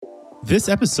This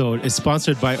episode is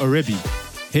sponsored by Oribi.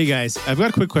 Hey guys, I've got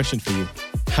a quick question for you.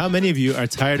 How many of you are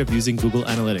tired of using Google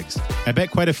Analytics? I bet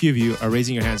quite a few of you are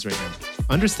raising your hands right now.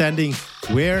 Understanding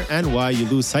where and why you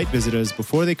lose site visitors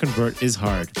before they convert is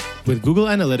hard. With Google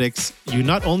Analytics, you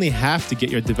not only have to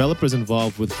get your developers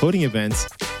involved with coding events,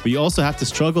 but you also have to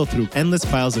struggle through endless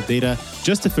piles of data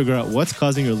just to figure out what's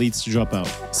causing your leads to drop out.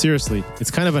 Seriously, it's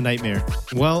kind of a nightmare.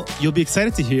 Well, you'll be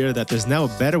excited to hear that there's now a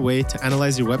better way to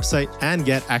analyze your website and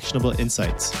get actionable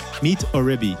insights. Meet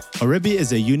Oribi. Oribi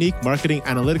is a unique marketing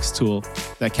analytics tool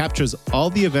that captures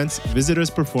all the events visitors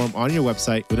perform on your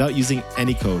website without using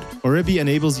any code. Oribi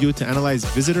enables you to analyze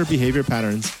visitor behavior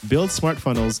patterns, build smart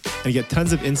funnels, and get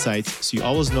tons of insights so you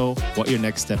always know what your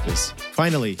next step is.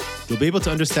 Finally, you'll be able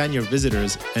to understand your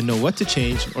visitors and know what to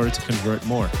change in order to convert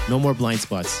more. No more blind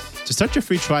spots. To start your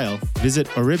free trial, visit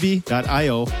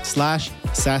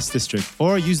oribi.io/SaaSDistrict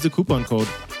or use the coupon code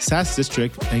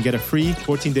SaaSDistrict and get a free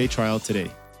 14-day trial today.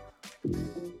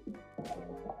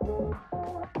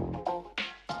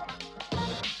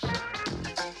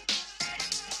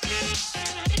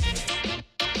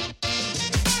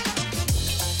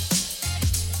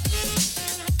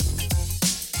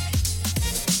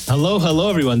 Hello,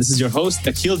 everyone. This is your host,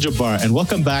 Akil Jabbar, and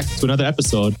welcome back to another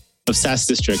episode of SaaS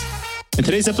District. In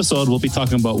today's episode, we'll be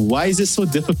talking about why is it so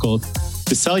difficult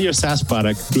to sell your SaaS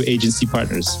product through agency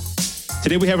partners.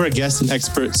 Today, we have our guest and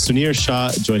expert, Sunir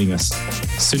Shah, joining us.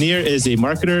 Sunir is a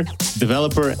marketer,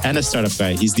 developer, and a startup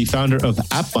guy. He's the founder of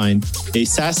AppBind, a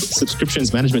SaaS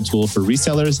subscriptions management tool for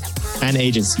resellers and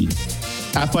agencies.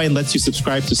 AppBind lets you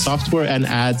subscribe to software and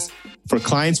ads for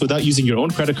clients without using your own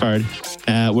credit card,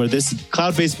 where this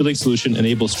cloud-based billing solution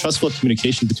enables trustful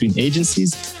communication between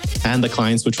agencies and the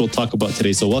clients, which we'll talk about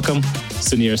today. So welcome,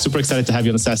 Sunir. Super excited to have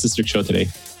you on the SaaS District show today.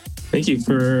 Thank you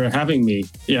for having me.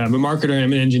 Yeah, I'm a marketer.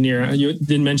 I'm an engineer. You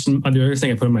didn't mention the other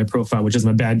thing I put in my profile, which is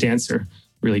I'm a bad dancer.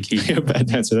 Really key. You're a bad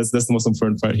dancer. That's the most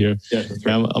important part here. Yeah, that's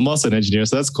right. I'm also an engineer,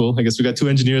 so that's cool. I guess we got two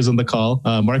engineers on the call,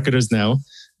 marketers now,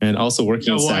 and also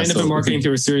working on SaaS. I ended up in marketing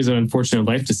through a series of unfortunate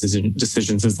life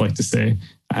decisions, as I like to say.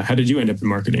 How did you end up in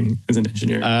marketing as an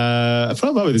engineer?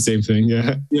 Probably the same thing,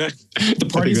 yeah. Yeah, the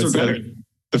parties are better.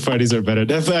 The parties are better.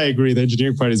 Definitely, I agree. The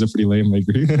engineering parties are pretty lame, I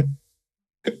agree.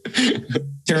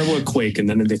 Terrible at Quake, and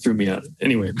then they threw me out.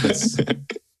 Anyway, that's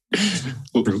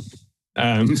true.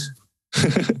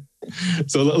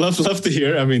 So love to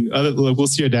hear. I mean, we'll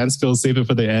see your dance skills. Save it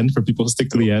for the end for people who stick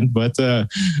to the end. But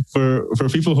for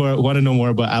people who want to know more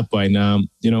about AppBind,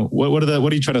 what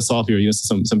are you trying to solve here?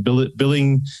 Some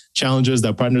billing challenges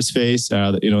that partners face.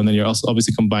 And then you're also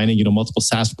obviously combining multiple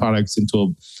SaaS products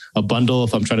into a bundle.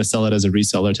 If I'm trying to sell it as a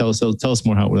reseller, tell us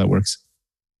more how that works.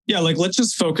 Yeah, let's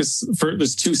just focus.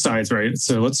 There's two sides, right?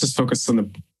 So let's just focus on the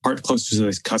part closer to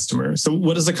the customer. So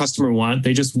what does the customer want?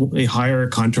 They hire a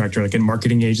contractor, like a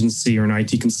marketing agency or an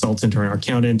IT consultant or an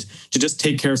accountant, to just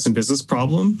take care of some business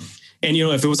problem. And,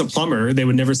 if it was a plumber, they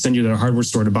would never send you to a hardware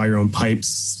store to buy your own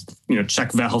pipes,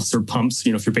 check valves or pumps.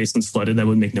 If your basement's flooded, that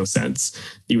would make no sense.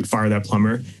 You would fire that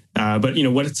plumber. But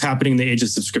what's happening in the age of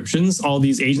subscriptions, all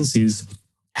these agencies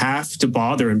have to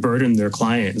bother and burden their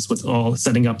clients with all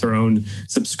setting up their own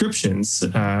subscriptions,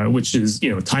 which is,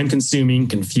 time consuming,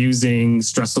 confusing,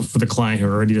 stressful for the client who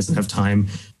already doesn't have time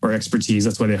or expertise.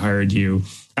 That's why they hired you.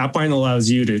 AppBind allows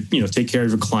you to, take care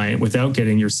of your client without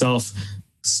getting yourself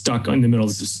stuck in the middle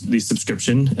of the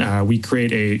subscription. We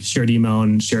create a shared email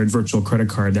and shared virtual credit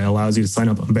card that allows you to sign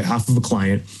up on behalf of a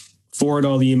client, forward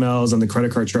all the emails and the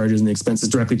credit card charges and the expenses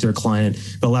directly to a client.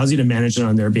 It allows you to manage it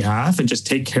on their behalf and just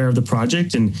take care of the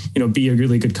project and, be a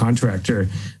really good contractor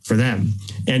for them.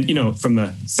 And, from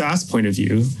the SaaS point of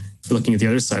view, if you're looking at the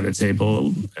other side of the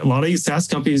table, a lot of these SaaS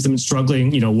companies have been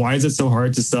struggling. Why is it so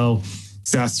hard to sell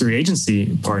SaaS through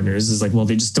agency partners? Is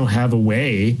they just don't have a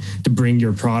way to bring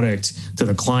your product to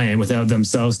the client without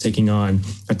themselves taking on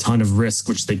a ton of risk,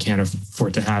 which they can't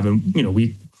afford to have. And,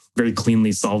 we very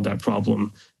cleanly solve that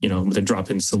problem, with a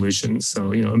drop-in solution.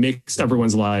 So, it makes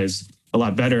everyone's lives a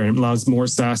lot better and allows more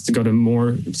SaaS to go to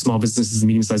more small businesses and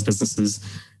medium-sized businesses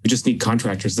who just need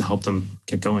contractors to help them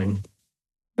get going.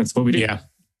 That's what we do. Yeah.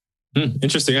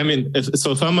 Interesting. I mean,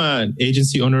 if I'm an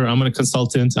agency owner, I'm a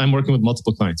consultant, I'm working with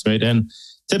multiple clients, right? And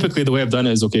typically the way I've done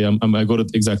it is, okay, I go to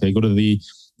the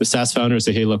SaaS founder and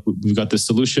say, hey, look, we've got this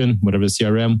solution, whatever the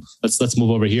CRM, let's move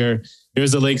over here.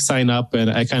 Here's the link, sign up. And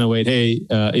I kind of wait, hey,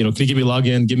 can you give me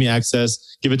login, give me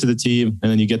access, give it to the team.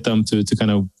 And then you get them to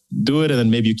kind of do it. And then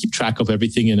maybe you keep track of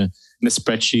everything in a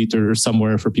spreadsheet or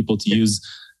somewhere for people to use,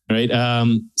 right?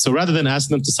 So rather than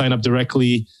asking them to sign up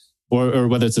directly or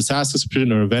whether it's a SaaS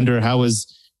subscription or a vendor,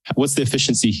 what's the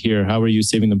efficiency here? How are you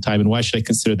saving them time? And why should I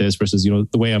consider this versus,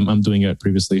 the way I'm doing it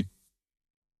previously?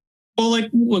 Well, like,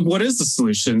 what is the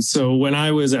solution? So when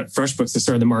I was at FreshBooks, I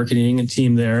started the marketing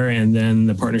team there, and then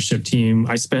the partnership team.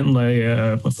 I spent like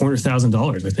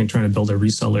 $400,000, I think, trying to build a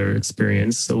reseller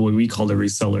experience. So what we called a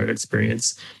reseller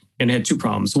experience, and it had two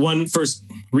problems. One, first,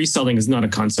 reselling is not a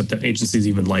concept that agencies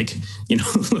even like.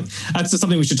 That's just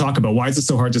something we should talk about. Why is it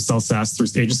so hard to sell SaaS through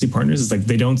agency partners? It's like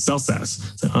they don't sell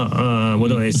SaaS. So, what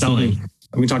are they selling?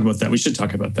 We can talk about that. We should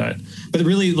talk about that. But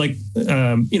really, like,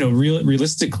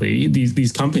 realistically,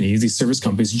 these companies, these service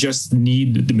companies, just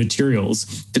need the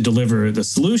materials to deliver the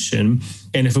solution.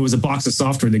 And if it was a box of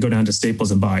software, they go down to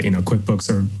Staples and buy, QuickBooks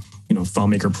or,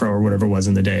 FileMaker Pro or whatever it was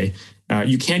in the day.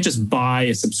 You can't just buy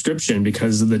a subscription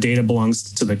because the data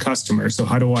belongs to the customer. So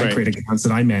how do I create accounts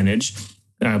that I manage?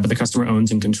 But the customer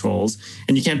owns and controls,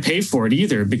 and you can't pay for it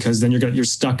either because then you're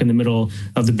stuck in the middle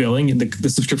of the billing. The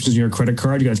subscriptions in your credit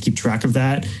card, you got to keep track of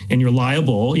that, and you're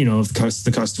liable, if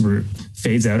the customer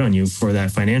fades out on you for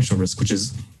that financial risk, which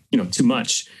is too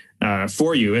much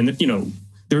for you. And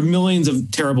there are millions of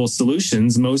terrible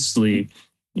solutions. Mostly,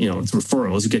 it's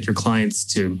referrals. You get your clients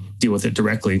to deal with it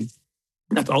directly.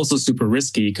 That's also super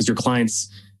risky because your clients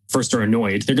first are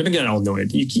annoyed. They're going to get all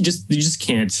annoyed. You just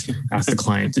can't ask the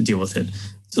client to deal with it.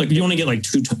 So like you only get like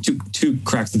two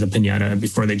cracks of the piñata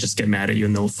before they just get mad at you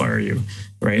and they'll fire you,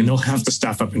 right? And they'll have to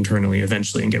staff up internally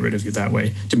eventually and get rid of you that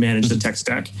way to manage the tech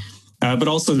stack. But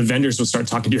also the vendors will start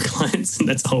talking to your clients, and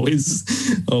that's always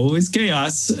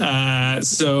chaos. What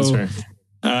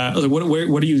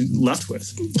are you left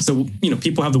with? So,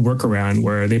 people have the workaround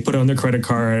where they put on their credit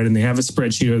card and they have a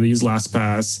spreadsheet or they use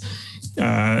LastPass.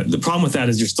 The problem with that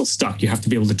is you're still stuck. You have to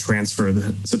be able to transfer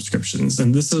the subscriptions.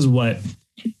 And this is what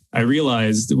I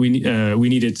realized we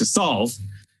needed to solve.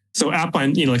 So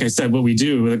Appbind, like I said, what we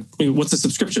do, what's the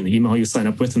subscription? The email you sign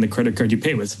up with and the credit card you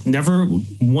pay with. Never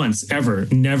once, ever,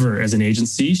 never as an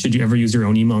agency should you ever use your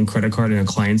own email and credit card in a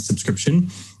client subscription.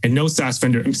 And no SaaS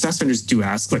vendors do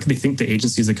ask, like they think the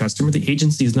agency is the customer. The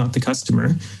agency is not the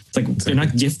customer. It's like they're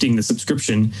not gifting the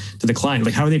subscription to the client.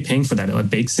 Like how are they paying for that? A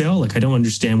bake sale? Like I don't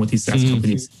understand what these SaaS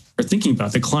companies are thinking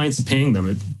about. The client's paying them.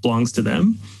 It belongs to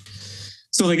them.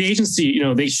 So like the agency,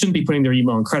 they shouldn't be putting their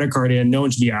email and credit card in. No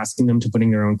one should be asking them to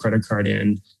putting their own credit card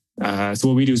in. So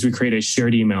what we do is we create a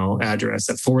shared email address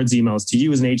that forwards emails to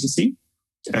you as an agency.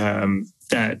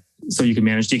 So you can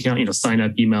manage the account, sign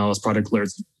up emails, product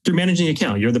alerts. You're managing the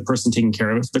account. You're the person taking care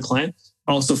of it for the client.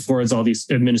 Also forwards all these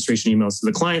administration emails to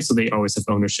the client so they always have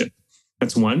ownership.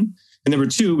 That's one. And number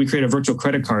two, we create a virtual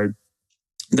credit card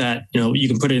that, you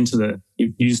can put it into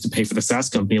you used to pay for the SaaS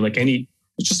company,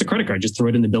 it's just a credit card, just throw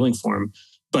it in the billing form.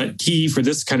 But key for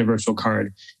this kind of virtual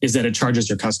card is that it charges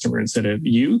your customer instead of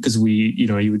you, because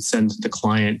you would send the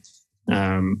client,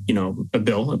 a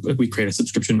bill. We create a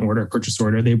subscription order, a purchase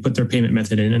order. They put their payment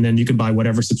method in, and then you can buy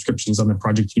whatever subscriptions on the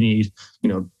project you need.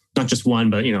 Not just one,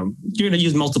 but you're going to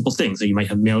use multiple things. So you might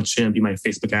have MailChimp, you might have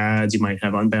Facebook ads, you might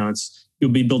have Unbounce.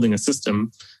 You'll be building a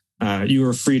system. You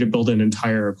are free to build an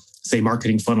entire, say,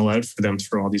 marketing funnel out for them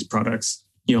through all these products.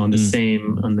 On the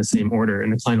same order,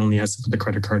 and the client only has to put the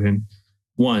credit card in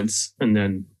once, and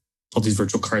then all these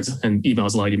virtual cards and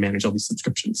emails allow you to manage all these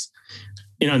subscriptions.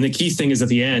 And the key thing is at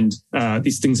the end,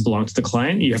 these things belong to the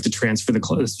client. You have to transfer the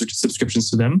subscriptions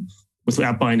to them. With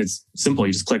Appbind, it's simple.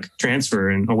 You just click transfer,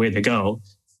 and away they go.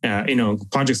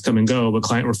 Projects come and go, but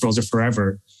client referrals are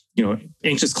forever.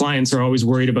 Anxious clients are always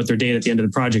worried about their data at the end of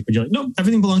the project, but you're like, no,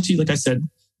 everything belongs to you. Like I said.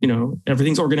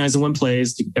 Everything's organized in one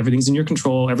place. Everything's in your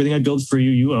control. Everything I build for you,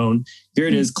 you own. Here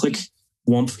it is. Click,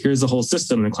 whoomp. Here's the whole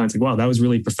system. And the client's like, "Wow, that was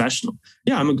really professional."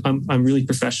 Yeah, I'm really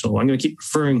professional. I'm going to keep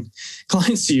referring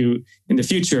clients to you in the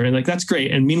future, and that's great.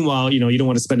 And meanwhile, you don't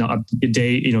want to spend a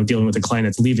day, dealing with a client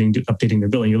that's leaving, updating their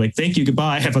billing. You're like, "Thank you,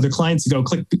 goodbye." I have other clients to go.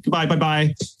 Click, goodbye, bye,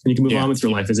 and you can move on with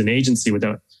your life as an agency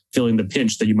without feeling the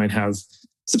pinch that you might have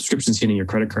subscriptions hitting your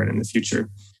credit card in the future. And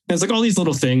it's like all these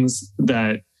little things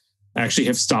that actually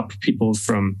have stopped people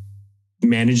from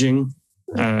managing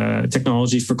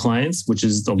technology for clients, which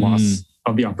is the loss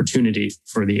of the opportunity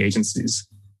for the agencies.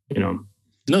 No,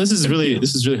 this is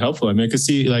really helpful. I mean, I could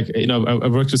see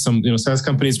I've worked with some SaaS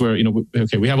companies where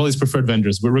we have all these preferred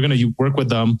vendors. We're going to work with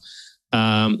them,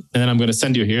 and then I'm going to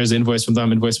send you here's invoice from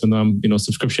them,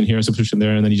 subscription here, subscription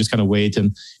there, and then you just kind of wait,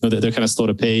 and they're kind of slow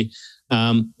to pay.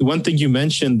 One thing you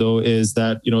mentioned though is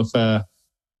that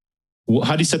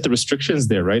how do you set the restrictions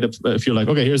there, right? If you're like,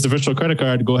 okay, here's the virtual credit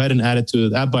card, go ahead and add it to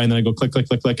the Appbind, and then I go click,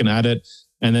 and add it.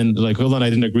 and then like, hold on, I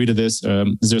didn't agree to this.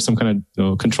 Is there some kind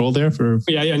of control there for?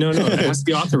 Yeah, no, it has to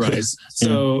be authorized.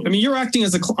 So, I mean, you're acting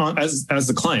as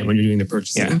the client when you're doing the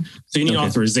purchasing. Yeah. So you need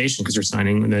authorization because you're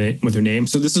signing with your name.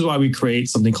 So this is why we create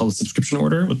something called a subscription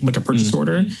order, like a purchase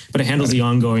order, but it handles the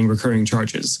ongoing recurring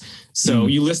charges. So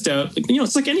you list out,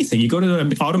 it's like anything. You go to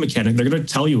the auto mechanic, they're going to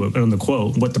tell you on the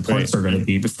quote what the parts are going to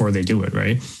be before they do it,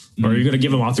 right? Or you're going to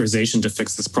give them authorization to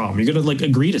fix this problem. You're going to like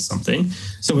agree to something.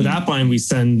 So with Appbind, we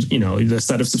send, the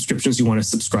set of subscriptions you want to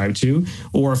subscribe to,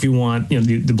 or if you want,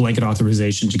 the blanket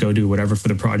authorization to go do whatever for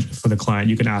the project, for the client,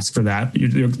 you can ask for that.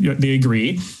 They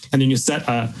agree. And then you set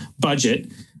a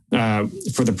budget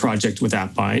for the project with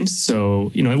Appbind.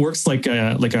 So, it works like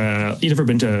you've ever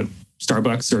been to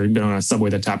Starbucks or been on a subway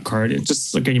that tap card. It's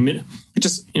just like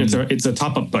it's a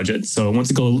top up budget. So once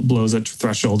it blows a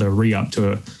threshold, they'll re-up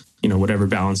to whatever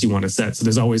balance you want to set. So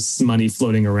there's always money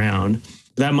floating around.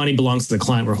 That money belongs to the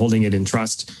client. We're holding it in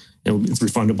trust. And it's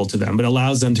refundable to them, but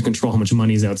allows them to control how much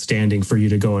money is outstanding for you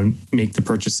to go and make the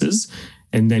purchases.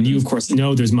 And then you, of course,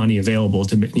 know there's money available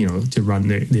to run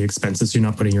the expenses. So you're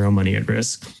not putting your own money at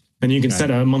risk. And you can set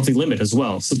a monthly limit as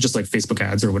well. So just like Facebook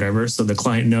ads or whatever. So the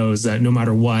client knows that no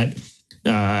matter what,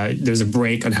 there's a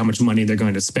break on how much money they're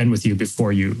going to spend with you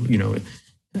before you,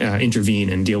 intervene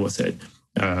and deal with it.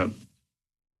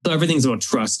 So everything's about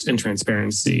trust and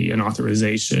transparency and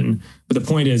authorization. But the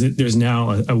point is that there's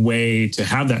now a way to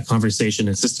have that conversation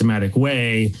in a systematic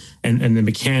way and the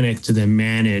mechanic to then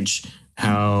manage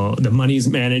how the money's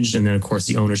managed. And then, of course,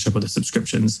 the ownership of the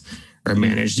subscriptions are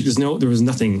managed. There was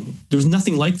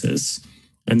nothing like this.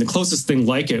 And the closest thing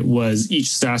like it was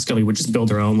each SaaS company would just build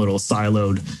their own little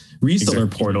siloed reseller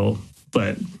portal.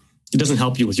 But it doesn't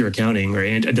help you with your accounting,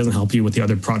 right? It doesn't help you with the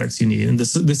other products you need. And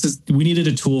we needed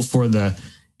a tool for the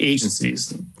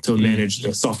agencies to manage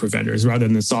the software vendors rather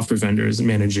than the software vendors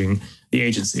managing the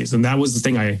agencies. And that was the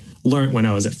thing I learned when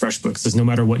I was at FreshBooks, is no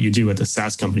matter what you do at the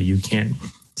SaaS company, you can't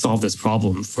solve this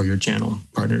problem for your channel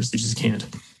partners. You just can't.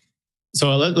 So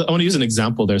I want to use an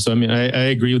example there. So, I mean, I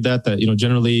agree with that,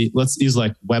 generally let's use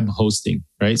like web hosting,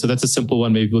 right? So that's a simple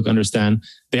one. Maybe people can understand.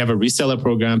 They have a reseller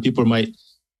program.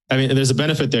 There's a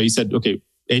benefit there. You said, okay,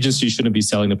 agencies shouldn't be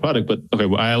selling the product, but okay,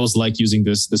 well, I always like using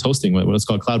this hosting, what it's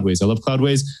called Cloudways. I love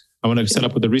Cloudways. I want to set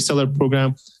up with the reseller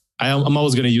program. I'm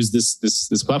always going to use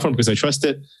this platform because I trust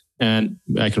it, and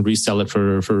I can resell it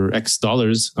for X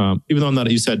dollars. Even though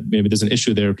you said maybe there's an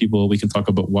issue there, we can talk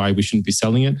about why we shouldn't be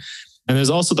selling it. And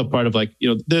there's also the part of like,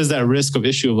 there's that risk of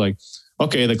issue of like,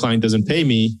 okay, the client doesn't pay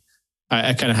me.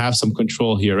 I kind of have some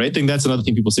control here, right? I think that's another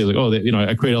thing people say, like,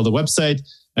 I create all the website,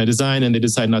 I design, and they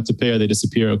decide not to pay or they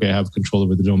disappear. Okay, I have control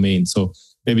over the domain. So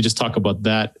maybe just talk about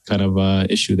that kind of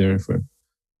issue there.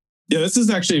 Yeah, this is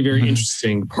actually a very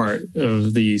interesting part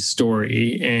of the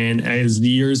story. And as the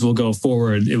years will go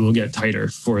forward, it will get tighter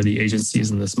for the agencies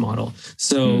in this model.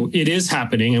 So it is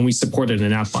happening, and we support it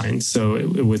in Appbind. So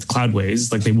with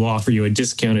Cloudways, like they will offer you a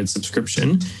discounted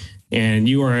subscription, and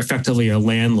you are effectively a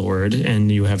landlord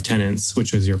and you have tenants,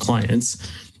 which is your clients.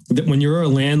 When you're a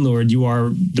landlord, you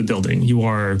are the building. You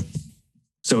are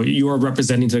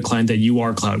representing to the client that you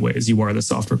are Cloudways. You are the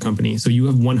software company. So you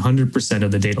have 100%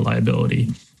 of the data liability.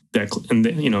 So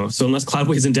unless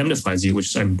Cloudways indemnifies you,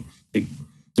 which no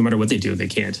matter what they do, they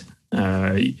can't.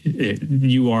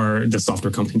 You are the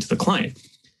software company to the client.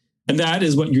 And that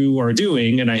is what you are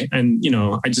doing. And I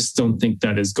just don't think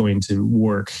that is going to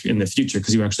work in the future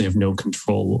because you actually have no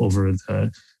control over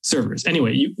the servers.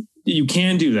 Anyway, you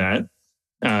can do that.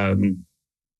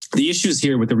 The issues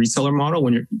here with the reseller model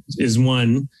is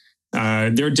one,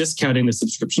 they're discounting the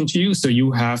subscription to you. So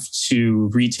you have to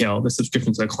retail the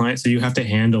subscription to the client. So you have to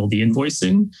handle the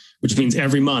invoicing, which means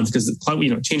every month, because Cloud,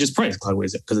 changes price,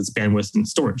 Cloudways, because it's bandwidth and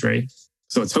storage, right?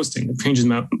 So it's hosting. It changes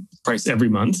price every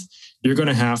month. You're going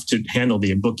to have to handle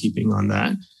the bookkeeping on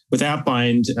that. With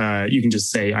Appbind, you can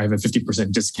just say, I have a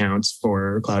 50% discount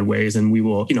for Cloudways, and we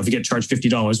will, if you get charged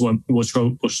 $50,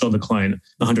 we'll show the client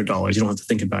 $100. You don't have to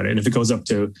think about it. And if it goes up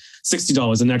to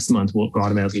 $60 the next month, we'll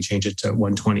automatically change it to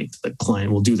 $120. The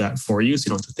client will do that for you, so you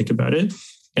don't have to think about it.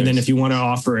 And then if you want to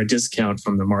offer a discount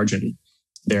from the margin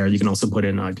there, you can also put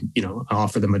in,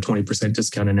 offer them a 20%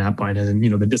 discount in Appbind, and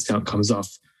then, the discount comes off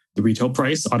the retail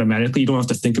price automatically. You don't have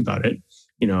to think about it.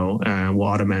 We'll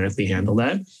automatically handle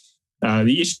that.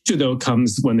 The issue, though,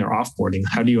 comes when they're offboarding.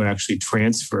 How do you actually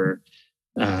transfer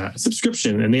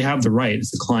subscription? And they have the right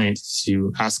as a client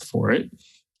to ask for it.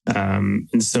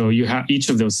 And so each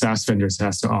of those SaaS vendors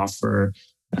has to offer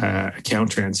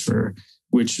account transfer,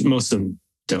 which most of them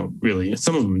don't really.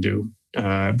 Some of them do,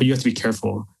 but you have to be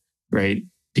careful, right?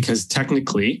 Because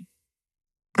technically,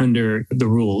 under the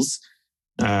rules,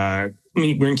 I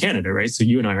mean, we're in Canada, right? So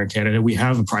you and I are in Canada. We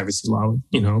have a privacy law,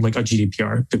 like a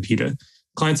GDPR, PIPEDA.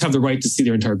 Clients have the right to see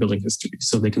their entire billing history,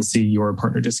 so they can see your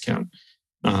partner discount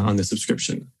on the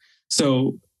subscription.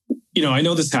 So, I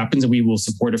know this happens and we will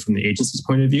support it from the agency's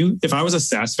point of view. If I was a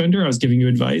SaaS vendor, I was giving you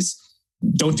advice,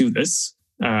 don't do this.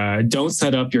 Don't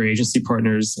set up your agency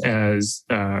partners as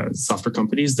software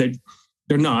companies.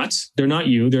 They're not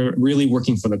you. They're really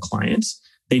working for the client.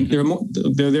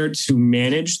 They're there to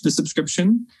manage the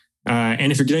subscription.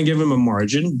 And if you're going to give them a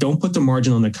margin, don't put the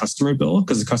margin on the customer bill,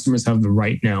 because the customers have the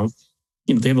right now.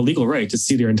 They have a legal right to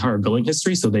see their entire billing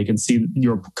history so they can see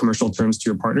your commercial terms to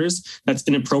your partners. That's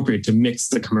inappropriate to mix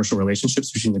the commercial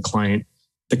relationships between the client,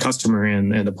 the customer,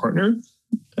 and the partner.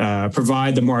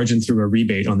 Provide the margin through a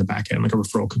rebate on the back end, like a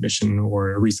referral commission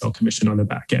or a resale commission on the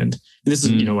back end. And this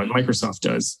is, what Microsoft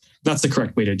does. That's the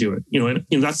correct way to do it.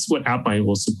 And that's what AppBind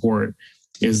will support,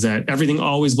 is that everything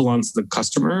always belongs to the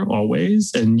customer,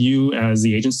 always. And you as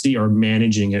the agency are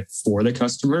managing it for the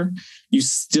customer. You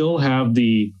still have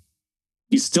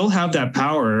that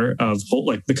power of,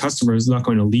 like, the customer is not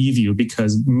going to leave you,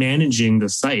 because managing the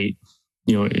site,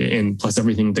 and plus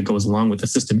everything that goes along with the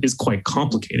system is quite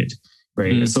complicated,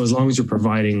 right? And so as long as you're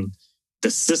providing the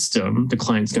system, the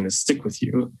client's going to stick with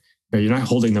you. Right? You're not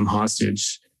holding them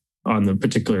hostage on the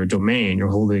particular domain. You're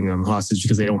holding them hostage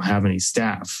because they don't have any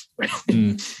staff, right?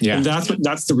 Yeah. And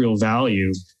that's the real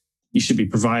value you should be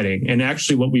providing. And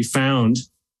actually what we found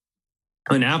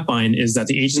on AppBind is that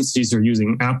the agencies who are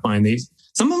using AppBind,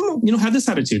 some of them, have this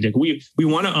attitude. Like, we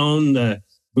want to own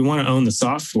the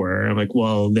software. I'm like,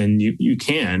 well, then you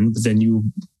can, but then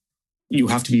you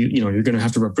have to be, you're going to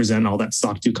have to represent all that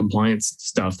SOC 2 compliance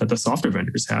stuff that the software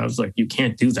vendors have. Like, you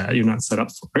can't do that. You're not set up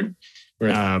for it.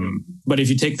 Right. But if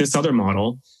you take this other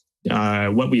model,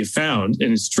 what we have found,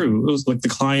 and it's true, it was like the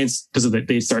clients, because of that,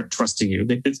 they start trusting you.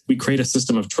 We create a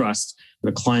system of trust.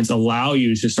 The clients allow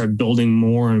you to start building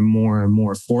more and more and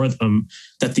more for them,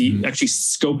 that the actually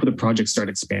scope of the project start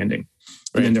expanding.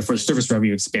 Right. And then therefore service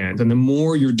revenue expands. And the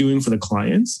more you're doing for the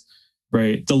clients,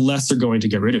 right, the less they're going to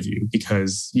get rid of you,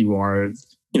 because you are,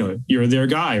 you're their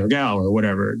guy or gal or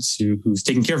whatever who's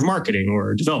taking care of marketing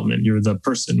or development. You're the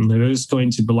person. They're just going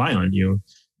to rely on you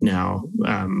now.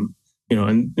 And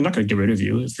they're not going to get rid of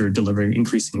you if you're delivering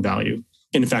increasing value.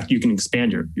 And in fact, you can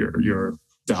expand your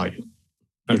value.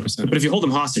 100%. But if you hold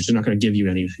them hostage, they're not going to give you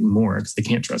anything more because they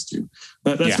can't trust you.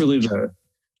 That's really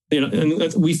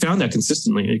and we found that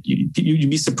consistently. Like, you'd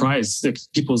be surprised that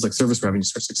people's service revenue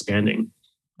starts expanding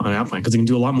on AppBind because they can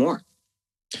do a lot more.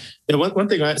 Yeah, one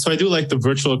thing. So I do like the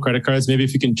virtual credit cards. Maybe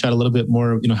if you can chat a little bit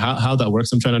more, how that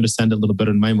works. I'm trying to understand it a little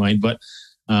better in my mind. But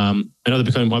I know they're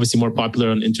becoming obviously more popular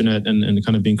on the internet and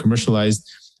kind of being commercialized.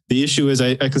 The issue is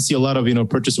I can see a lot of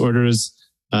purchase orders.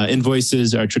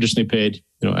 Invoices are traditionally paid.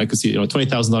 I could see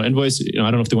 $20,000 invoice. I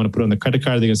don't know if they want to put it on the credit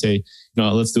card. They're gonna say,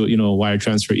 let's do wire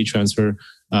transfer, e-transfer,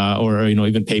 or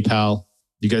even PayPal.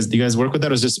 Do you guys work with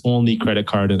that, or is this only credit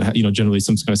card and generally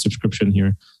some kind of subscription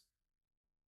here?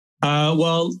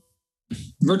 Well,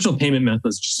 virtual payment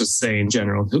methods, just to say in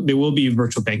general, there will be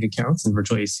virtual bank accounts and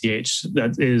virtual ACH.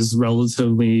 That is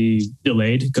relatively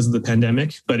delayed because of the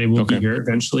pandemic, but it will be here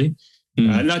eventually.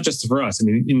 Not just for us. I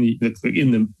mean,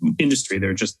 in the industry,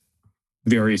 they're just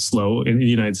very slow in the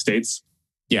United States.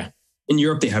 Yeah. In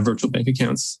Europe, they have virtual bank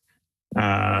accounts,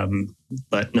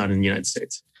 but not in the United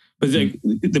States. But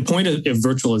the point of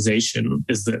virtualization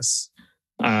is this.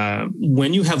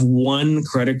 When you have one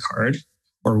credit card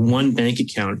or one bank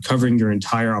account covering your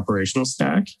entire operational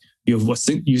stack,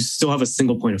 you still have a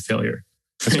single point of failure.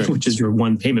 Right. Which is your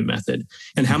one payment method.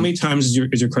 And how many times is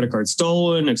your credit card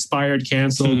stolen, expired,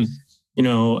 canceled?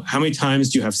 How many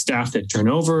times do you have staff that turn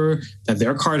over, that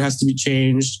their card has to be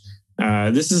changed?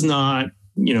 This is not,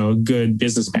 good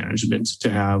business management to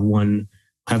have one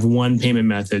payment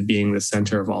method being the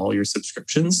center of all your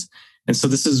subscriptions. And so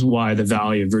this is why the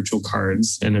value of virtual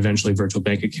cards and eventually virtual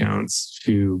bank accounts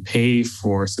to pay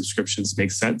for subscriptions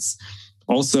makes sense.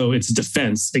 Also, it's a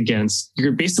defense against,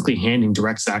 you're basically handing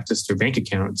direct access to a bank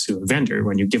account to a vendor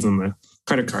when you give them a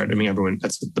credit card. I mean,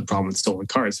 that's the problem with stolen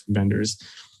cards from vendors.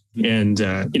 And,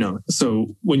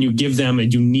 so when you give them a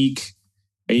unique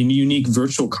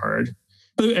virtual card,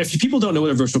 if people don't know what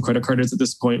a virtual credit card is at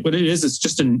this point, what it is,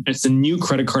 it's a new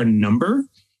credit card number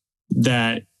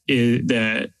that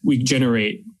we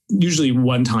generate usually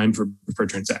one time per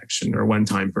transaction or one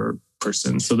time per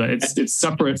person, so that it's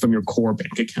separate from your core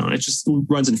bank account. It just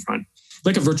runs in front,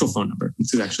 like a virtual phone number.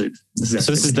 This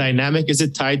is dynamic. Is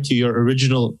it tied to your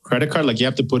original credit card? Like you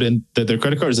have to put in their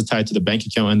credit card, or is it tied to the bank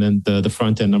account and then the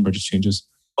front end number just changes?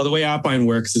 Well, the way Appbind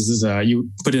works is you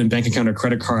put in a bank account or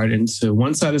credit card into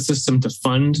one side of the system to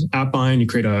fund Appbind. You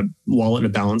create a wallet, a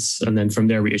balance, and then from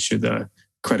there we issue the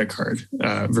credit card,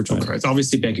 virtual cards.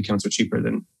 Obviously, bank accounts are cheaper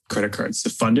than credit cards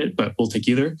to fund it, but we'll take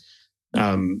either.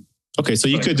 Okay, so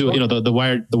you could do, the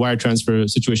wire transfer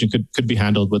situation could be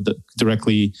handled with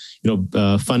directly,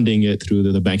 funding it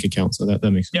through the bank account. So that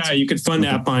makes sense. Yeah, you could fund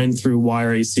Appbind through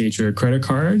wire, ACH, or a credit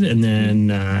card, and then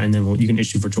you can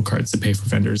issue virtual cards to pay for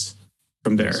vendors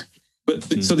from there.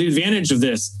 But so the advantage of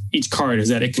this, each card, is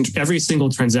that every single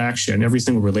transaction, every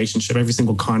single relationship, every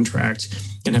single contract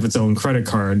can have its own credit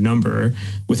card number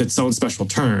with its own special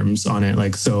terms on it.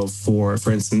 Like, so for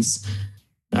instance,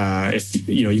 if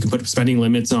you can put spending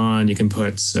limits on, you can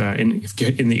put in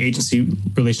the agency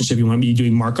relationship, you want to be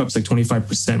doing markups like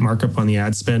 25% markup on the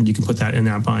ad spend. You can put that in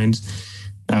Appbind.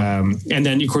 And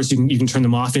then, of course, you can turn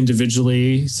them off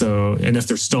individually. So, and if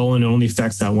they're stolen, it only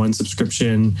affects that one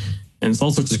subscription. And it's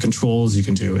all sorts of controls you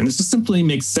can do. And this just simply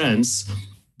makes sense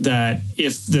that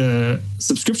if the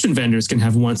subscription vendors can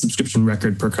have one subscription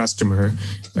record per customer,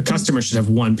 a customer should have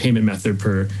one payment method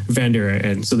per vendor,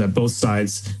 and so that both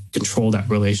sides control that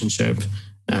relationship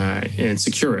and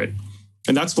secure it.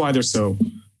 And that's why they're so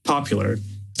popular.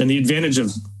 And the advantage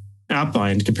of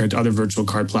Appbind compared to other virtual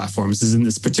card platforms is in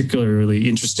this particularly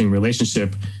interesting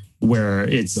relationship where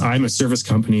I'm a service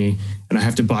company and I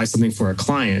have to buy something for a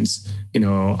client.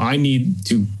 I need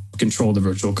to control the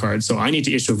virtual card. So I need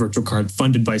to issue a virtual card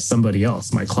funded by somebody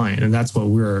else, my client. And that's what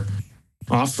we're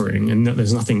offering. And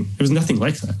there's nothing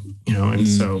like that, and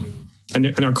so,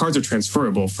 and our cards are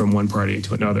transferable from one party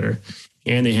to another,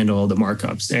 and they handle all the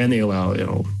markups, and they allow,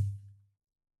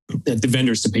 the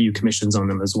vendors to pay you commissions on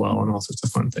them as well, and all sorts of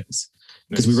fun things,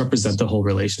 because we represent the whole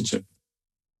relationship.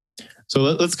 So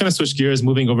let's kind of switch gears,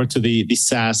 moving over to the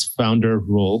SaaS founder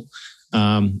role.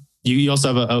 You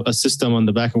also have a system on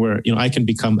the back end where I can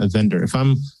become a vendor. If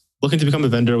I'm looking to become a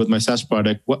vendor with my SaaS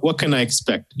product, what can I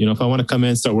expect? If I want to come in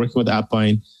and start working with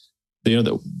Appbind,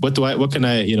 what can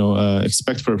I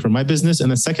expect for my business? And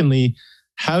then secondly,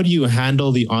 how do you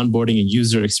handle the onboarding and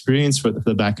user experience for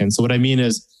the back end? So what I mean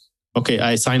is, okay,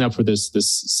 I sign up for this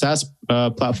SaaS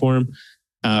platform.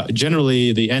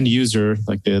 Generally, the end user,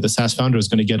 like the SaaS founder, is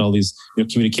going to get all these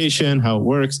communication, how it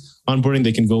works, onboarding.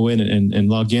 They can go in and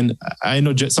log in. I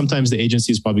know sometimes the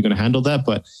agency is probably going to handle that,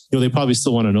 but they probably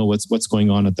still want to know what's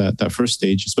going on at that first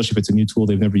stage, especially if it's a new tool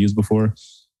they've never used before.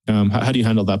 How do you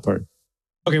handle that part?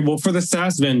 Okay, well, for the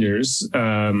SaaS vendors,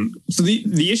 so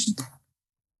the issue,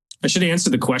 I should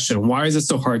answer the question: why is it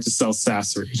so hard to sell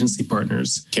SaaS or agency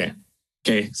partners?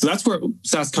 Okay, so that's where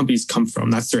SaaS companies come from.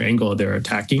 That's their angle they're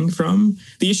attacking from.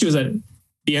 The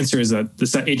answer is that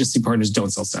the agency partners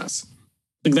don't sell SaaS.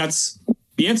 Like, that's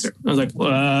the answer. I was like,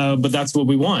 but that's what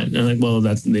we want. And I'm like, well,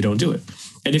 they don't do it.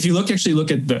 And if you look at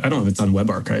I don't know if it's on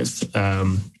Web Archive,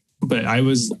 but I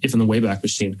was in the Wayback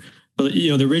Machine. But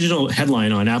the original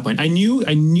headline on Appbind, I knew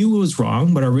it was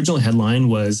wrong, but our original headline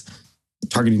was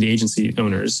targeting the agency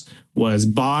owners was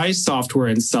buy software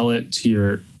and sell it to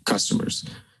your customers.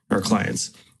 Our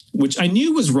clients, which I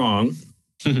knew was wrong.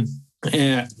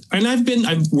 And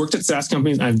I've worked at SaaS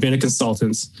companies. I've been a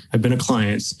consultant. I've been a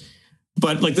client,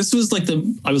 but this was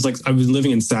I was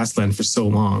living in SaaS land for so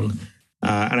long.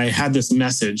 And I had this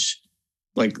message,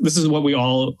 this is what we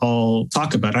all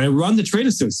talk about. I run the trade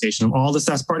association of all the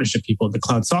SaaS partnership people, the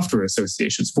Cloud Software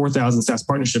Associations, 4,000 SaaS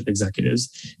partnership executives.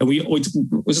 And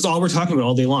this is all we're talking about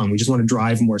all day long. We just want to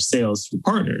drive more sales through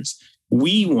partners.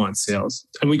 We want sales,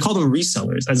 and we call them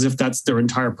resellers, as if that's their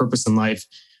entire purpose in life.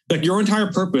 Like, your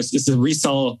entire purpose is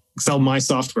to sell my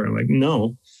software. Like,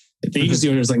 no. The agency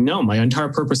owner is like, no, my entire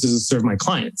purpose is to serve my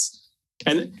clients.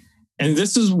 And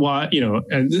this is why,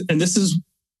 and this is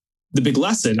the big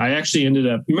lesson. I actually ended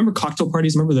up, remember cocktail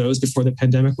parties? Remember those before the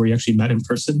pandemic where you actually met in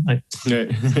person? Sure.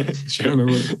 I don't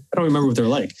remember what they're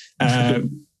like. I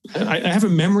have a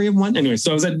memory of one. Anyway,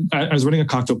 so I was running a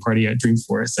cocktail party at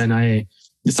Dreamforce, and I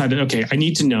decided, okay, I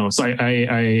need to know. So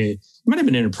I might have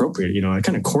been inappropriate. I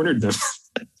kind of cornered them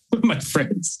with my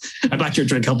friends. I'd like your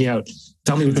drink. Help me out.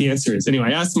 Tell me what the answer is. Anyway,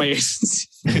 I asked my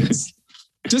agency,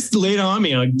 just lay it on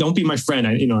me. Like, don't be my friend.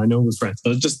 I know we're friends.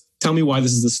 So just tell me why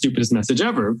this is the stupidest message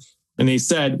ever. And they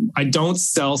said, I don't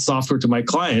sell software to my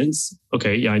clients.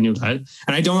 Okay, yeah, I knew that.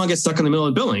 And I don't want to get stuck in the middle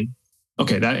of billing.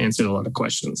 Okay, that answered a lot of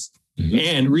questions. Mm-hmm.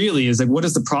 And really is what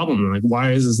is the problem?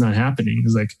 Why is this not happening?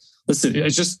 It's listen,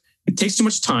 it takes too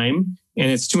much time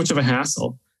and it's too much of a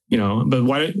hassle, but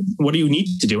what do you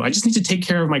need to do? I just need to take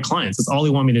care of my clients. That's all they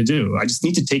want me to do. I just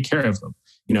need to take care of them,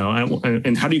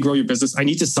 and how do you grow your business? I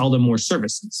need to sell them more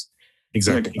services.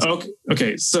 Exactly.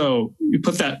 Okay. So you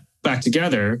put that back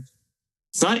together.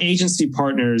 It's not agency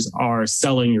partners are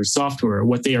selling your software.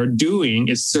 What they are doing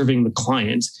is serving the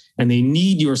client, and they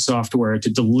need your software to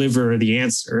deliver the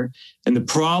answer. And the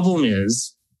problem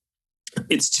is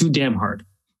it's too damn hard,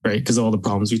 right? Because of all the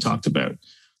problems we talked about.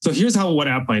 So here's what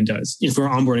Appline does if we're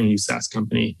onboarding a new SaaS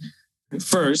company.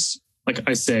 First, like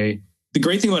I say, the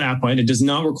great thing about Appline, it does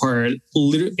not require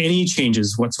any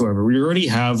changes whatsoever. We already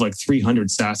have like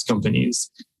 300 SaaS companies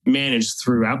managed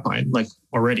through Appline, like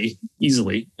already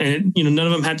easily. And, none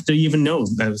of them had to even know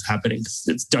that was happening.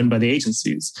 It's done by the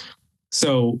agencies.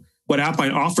 So what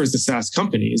Appline offers the SaaS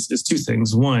companies is two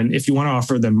things. One, if you want to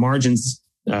offer them margins,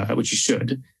 which you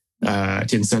should, to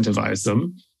incentivize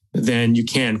them, then you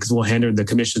can, because we'll handle the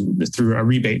commission through a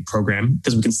rebate program,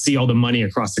 because we can see all the money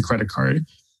across the credit card.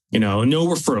 No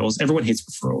referrals. Everyone hates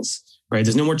referrals, right?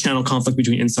 There's no more channel conflict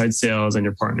between inside sales and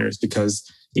your partners because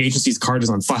the agency's card is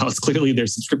on file. It's clearly their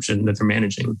subscription that they're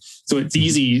managing. So it's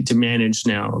easy to manage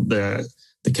now the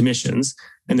commissions.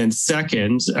 And then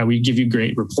second, we give you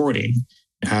great reporting.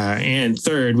 And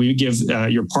third, we give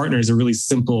your partners a really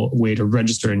simple way to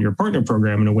register in your partner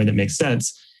program in a way that makes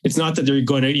sense. It's not that they're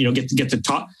going to, get to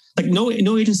talk. Like no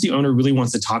agency owner really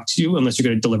wants to talk to you unless you're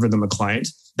going to deliver them a client.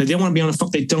 They don't want to be on a phone.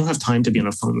 They don't have time to be on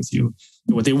a phone with you.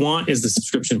 What they want is the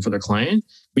subscription for their client.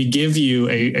 We give you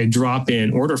a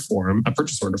drop-in order form, a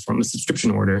purchase order form, a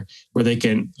subscription order, where they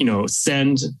can,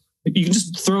 send. You can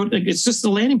just throw it. It's just a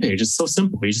landing page. It's so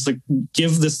simple. You just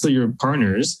give this to your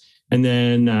partners, and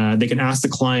then they can ask the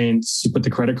client to put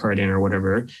the credit card in or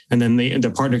whatever, and then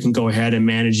the partner can go ahead and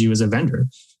manage you as a vendor.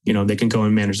 They can go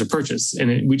and manage the purchase,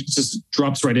 and it just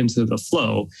drops right into the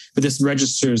flow. But this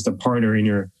registers the partner in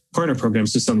your partner program,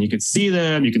 so something you can see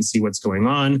them, you can see what's going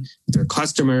on with their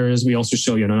customers. We also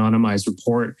show you an anonymized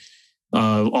report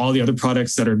of all the other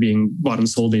products that are being bought and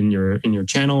sold in your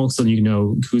channel, so you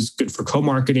know who's good for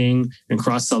co-marketing and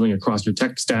cross-selling across your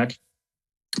tech stack,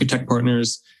 your tech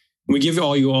partners. We give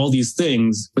you all these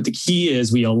things, but the key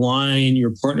is we align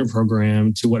your partner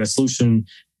program to what a solution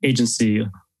agency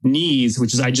needs,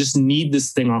 which is I just need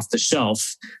this thing off the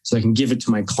shelf so I can give it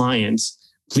to my clients.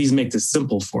 Please make this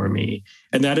simple for me.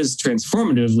 And that is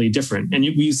transformatively different. And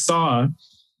we saw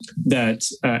that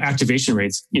activation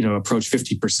rates, approach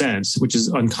 50%, which is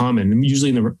uncommon.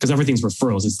 Usually because everything's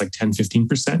referrals, it's like 10,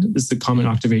 15% is the common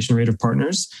activation rate of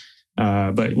partners.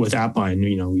 But with Appline,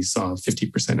 we saw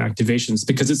 50% activations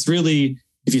because it's really,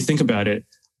 if you think about it,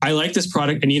 I like this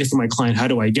product. I need it for my client. How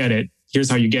do I get it? Here's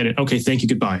how you get it. Okay, thank you.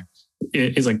 Goodbye.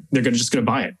 It's like they're just going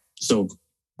to buy it. So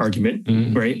argument,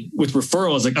 right? With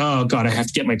referral, it's like, oh God, I have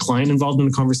to get my client involved in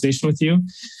the conversation with you.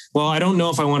 Well, I don't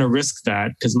know if I want to risk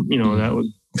that because, that would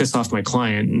piss off my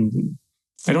client. And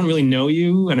I don't really know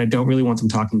you and I don't really want them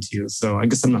talking to you. So I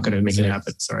guess I'm not going to make it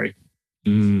happen. Sorry.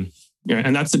 Yeah,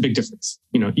 and that's the big difference.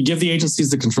 You give the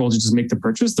agencies the control to just make the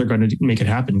purchase, they're going to make it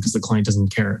happen because the client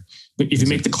doesn't care. But if you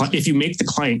make the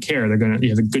client care, you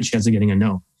have a good chance of getting a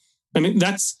no. I mean,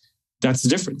 that's the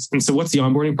difference. And so what's the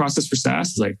onboarding process for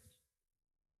SaaS? It's like,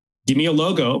 give me a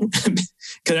logo,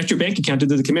 connect your bank account to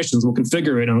the commissions. We'll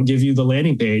configure it. And I'll give you the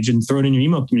landing page and throw it in your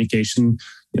email communication,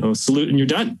 salute and you're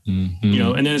done. And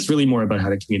then it's really more about how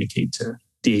to communicate to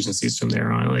the agencies from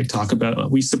there on. Like talk about,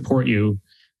 we support you.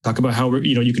 Talk about how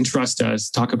you can trust us.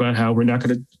 Talk about how we're not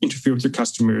going to interfere with your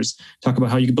customers. Talk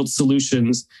about how you can build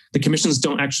solutions. The commissions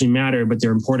don't actually matter, but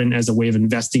they're important as a way of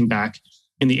investing back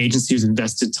in the agency who's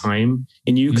invested time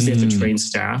in you because they have to train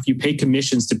staff. You pay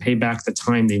commissions to pay back the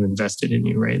time they've invested in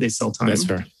you, right? They sell time. That's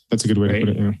fair. That's a good way to put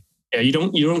it. Yeah. Yeah, you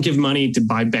don't give money to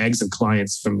buy bags of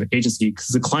clients from the agency because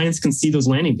the clients can see those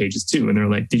landing pages too, and they're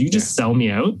like, "Did you just sell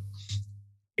me out?"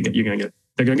 They're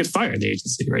gonna get fired. The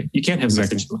agency, right? You can't have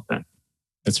messaging like that.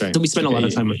 That's right. So we spend a lot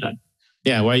of time with that.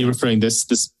 Yeah. Why are you referring this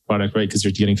product, right? Because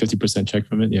you're getting 50% check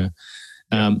from it. Yeah.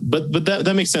 But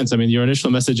that makes sense. I mean, your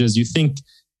initial message is you think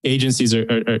agencies are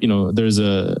there's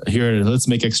let's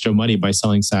make extra money by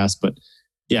selling SaaS, but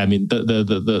yeah, I mean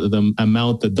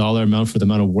the dollar amount for the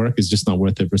amount of work is just not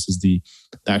worth it versus the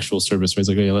actual service. Right? It's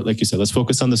like, like you said, let's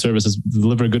focus on the services,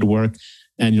 deliver good work,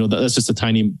 and that's just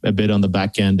a bit on the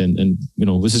back end, and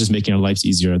this is just making our lives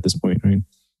easier at this point, right?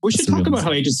 We should talk about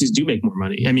how agencies do make more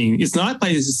money. I mean, it's not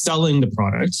by selling the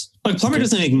product. Like Plumber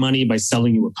doesn't make money by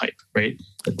selling you a pipe, right?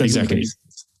 Exactly.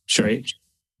 Sure. Right?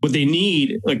 What they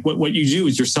need, like what you do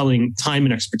is you're selling time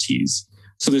and expertise.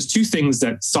 So there's two things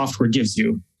that software gives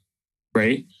you,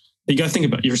 right? You got to think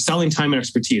about, you're selling time and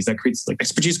expertise. That creates,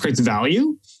 expertise creates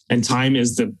value, and time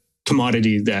is the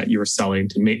commodity that you're selling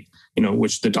to make,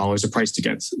 which the dollars are priced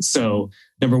against. So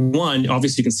number one,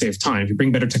 obviously you can save time. If you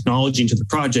bring better technology into the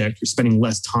project, you're spending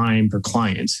less time per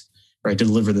client, right? To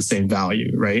deliver the same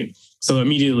value, right? So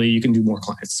immediately you can do more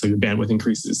clients. So your bandwidth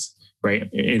increases. right?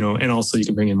 And also you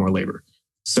can bring in more labor.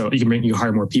 So you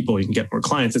hire more people, you can get more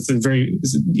clients.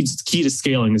 It's key to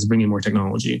scaling is bringing more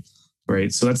technology,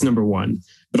 right? So that's number one.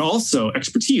 But also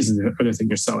expertise is the other thing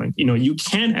you're selling. You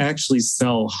can't actually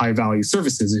sell high value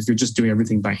services if you're just doing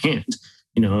everything by hand.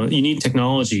 You need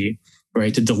technology,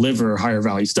 right, to deliver higher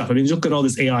value stuff. I mean, look at all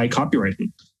this AI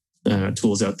copywriting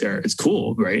tools out there. It's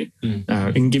cool, right? It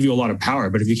can give you a lot of power,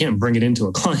 but if you can't bring it into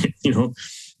a client, you're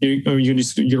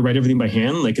gonna write everything by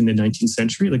hand, like in the 19th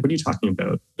century. Like, what are you talking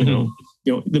about?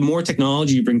 The more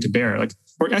technology you bring to bear, like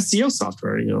or SEO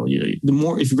software. The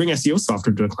more if you bring SEO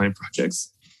software to a client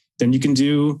projects, then you can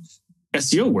do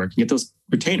SEO work and get those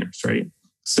retainers, right?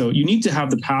 So you need to have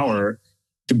the power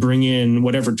to bring in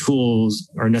whatever tools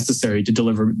are necessary to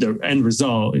deliver the end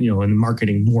result. In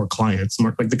marketing more clients,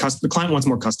 like the client wants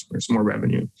more customers, more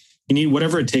revenue. You need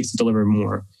whatever it takes to deliver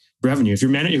more revenue. If you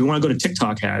want to go to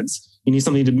TikTok ads, you need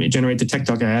something to generate the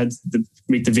TikTok ads,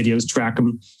 make the videos, track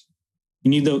them. You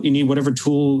need whatever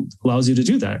tool allows you to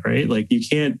do that, right? Like you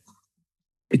can't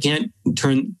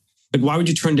turn. Like, why would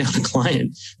you turn down a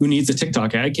client who needs a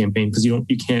TikTok ad campaign because you're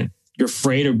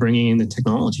afraid of bringing in the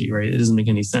technology, right? It doesn't make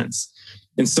any sense.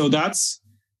 And so that's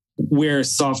where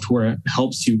software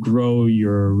helps you grow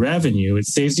your revenue. It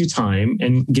saves you time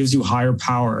and gives you higher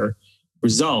power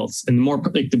results. And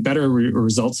the better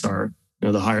results are,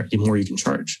 the more you can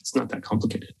charge. It's not that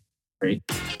complicated, right?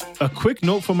 A quick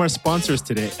note from our sponsors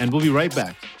today, and we'll be right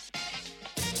back.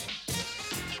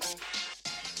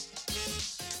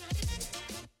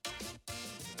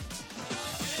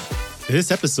 This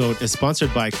episode is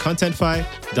sponsored by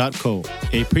Contentify.co,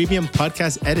 a premium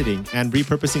podcast editing and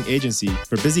repurposing agency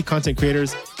for busy content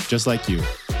creators just like you.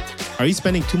 Are you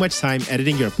spending too much time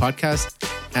editing your podcast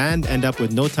and end up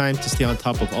with no time to stay on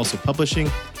top of also publishing,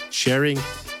 sharing,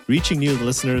 reaching new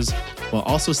listeners, while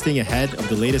also staying ahead of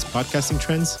the latest podcasting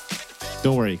trends?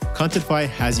 Don't worry, Contentify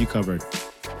has you covered.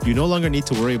 You no longer need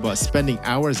to worry about spending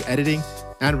hours editing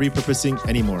and repurposing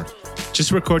anymore.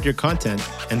 Just record your content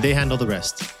and they handle the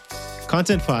rest.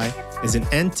 Contentify is an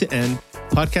end-to-end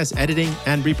podcast editing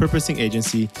and repurposing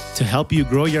agency to help you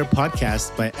grow your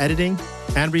podcast by editing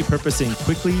and repurposing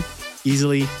quickly,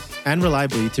 easily, and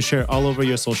reliably to share all over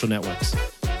your social networks.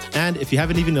 And if you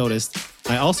haven't even noticed,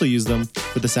 I also use them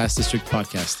for the SaaS District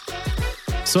podcast.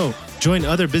 So join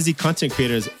other busy content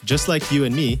creators just like you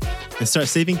and me and start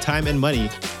saving time and money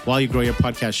while you grow your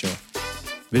podcast show.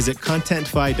 Visit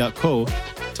Contentify.co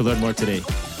to learn more today.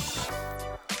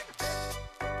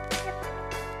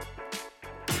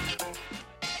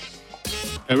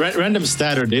 A random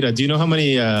stat or data. Do you know how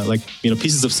many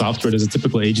pieces of software does a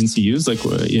typical agency use? Like,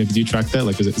 do you track that?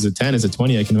 Like, is it 10? Is it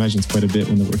 20? I can imagine it's quite a bit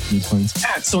when they're working with clients.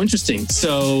 Yeah, it's so interesting.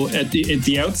 So at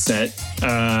the outset,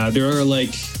 there are like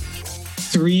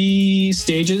 3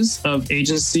 stages of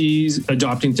agencies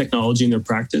adopting technology in their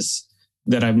practice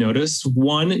that I've noticed.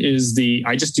 One is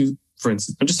for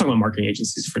instance, I'm just talking about marketing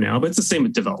agencies for now, but it's the same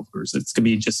with developers. It's gonna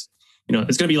be it's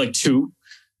gonna be like 2.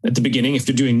 At the beginning, if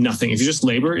you're doing nothing, if you're just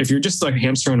labor, if you're just like a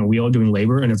hamster on a wheel doing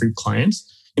labor on every client,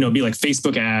 it'd be like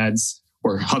Facebook ads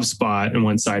or HubSpot on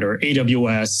one side or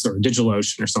AWS or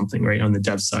DigitalOcean or something, right? On the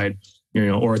dev side,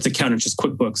 or it's accountant, just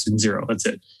QuickBooks and Xero. That's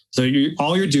it. So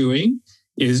all you're doing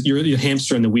is you're the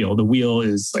hamster on the wheel. The wheel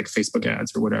is like Facebook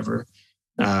ads or whatever.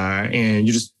 And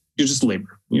you're just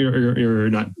labor.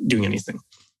 You're not doing anything.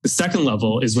 The second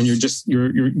level is when you're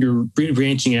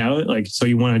branching out. Like, so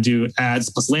you want to do ads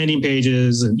plus landing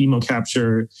pages and email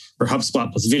capture or HubSpot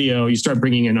plus video. You start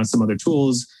bringing in some other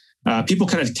tools. People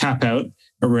kind of tap out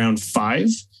around 5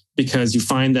 because you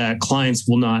find that clients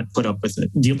will not put up with it.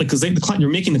 Because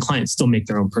you're making the client still make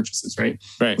their own purchases, right?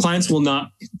 Right. Clients will not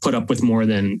put up with more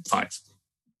than 5.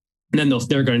 And then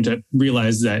they're going to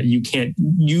realize that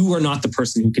you are not the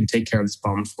person who can take care of this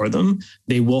problem for them.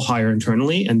 They will hire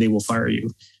internally and they will fire you.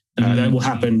 That will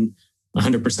happen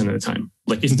 100% of the time.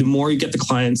 Like, if the more you get the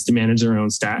clients to manage their own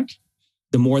stack,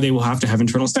 the more they will have to have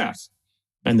internal staff.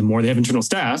 And the more they have internal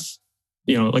staff,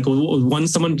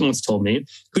 someone once told me,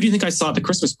 who do you think I saw at the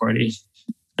Christmas party?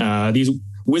 These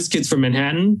whiz kids from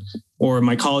Manhattan or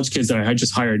my college kids that I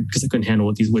just hired because I couldn't handle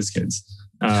with these whiz kids.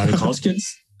 The college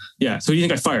kids? Yeah. So who do you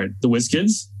think I fired? The whiz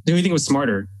kids? Who do you think was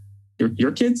smarter?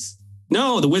 Your kids?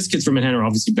 No, the whiz kids from Manhattan are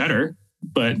obviously better,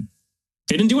 but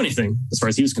they didn't do anything as far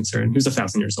as he was concerned. He was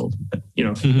 1,000 years old. But,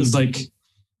 it was like,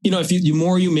 if the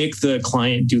more you make the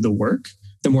client do the work,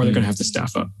 the more they're going to have to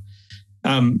staff up.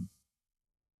 And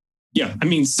the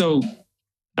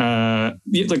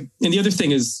other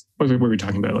thing is, what were we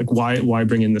talking about? Like, why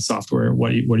bring in the software?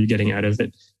 What are you getting out of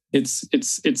it? It's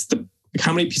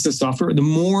how many pieces of software? The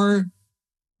more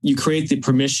you create the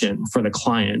permission for the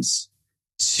clients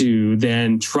to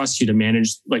then trust you to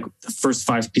manage like the first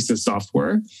 5 pieces of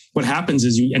software, what happens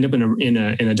is you end up in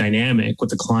a dynamic with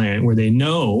the client where they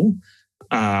know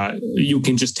you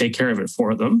can just take care of it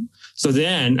for them. So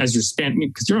then, as you're spending,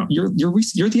 because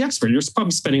you're the expert, you're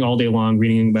probably spending all day long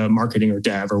reading about marketing or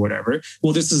dev or whatever.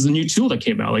 Well, this is a new tool that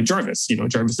came out, like Jarvis.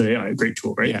 Jarvis AI, a great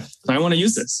tool, right? Yeah. So I want to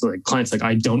use this. So like clients, like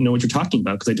I don't know what you're talking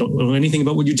about because I don't know anything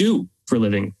about what you do for a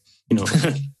living.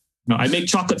 No, I make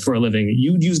chocolate for a living.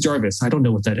 You use Jarvis. I don't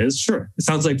know what that is. Sure, it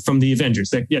sounds like from the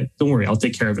Avengers. Like, yeah, don't worry, I'll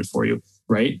take care of it for you,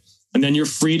 right? And then you're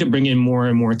free to bring in more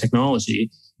and more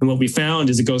technology. And what we found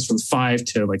is it goes from 5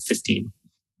 to like 15,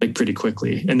 like pretty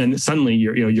quickly. And then suddenly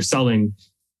you're selling.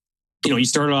 You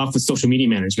started off with social media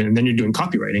management, and then you're doing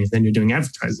copywriting, and then you're doing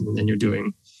advertising, and then you're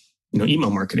doing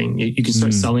email marketing. You can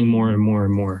start selling more and more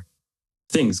and more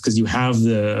things because you have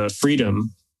the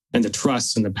freedom and the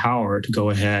trust and the power to go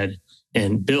ahead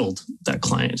and build that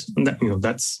client. And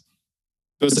that's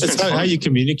how you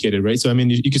communicate it, right? So, I mean,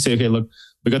 you could say, okay, look,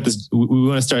 we got this, we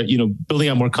want to start, building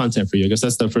out more content for you. I guess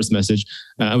that's the first message.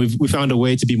 We found a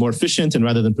way to be more efficient, and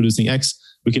rather than producing X,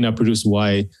 we can now produce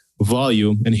Y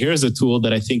volume. And here's a tool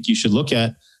that I think you should look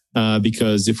at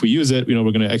because if we use it, we're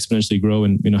going to exponentially grow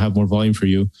and, have more volume for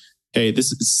you. Hey,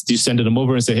 you send them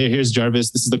over and say, hey, here's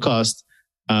Jarvis. This is the cost.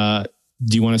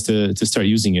 Do you want us to start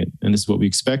using it? And this is what we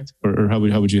expect, or how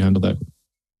would you handle that?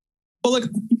 Well,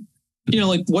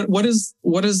 what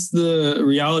is the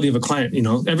reality of a client?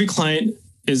 Every client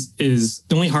is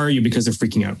they only hire you because they're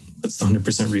freaking out. That's the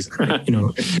 100% reason, right?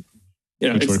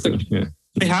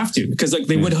 They have to, because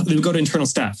they would go to internal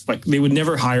staff. Like they would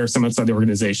never hire someone outside the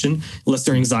organization unless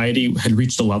their anxiety had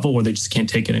reached a level where they just can't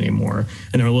take it anymore,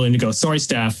 and they're willing to go, sorry,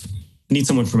 staff, I need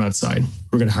someone from outside.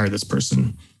 We're going to hire this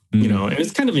person. And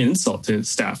it's kind of an insult to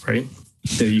staff, right?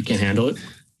 That you can't handle it.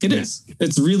 It is.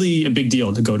 It's really a big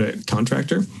deal to go to a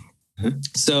contractor.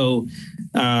 So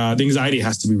the anxiety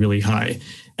has to be really high.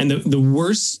 And the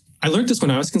worst, I learned this when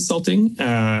I was consulting.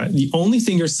 The only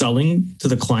thing you're selling to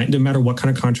the client, no matter what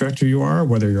kind of contractor you are,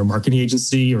 whether you're a marketing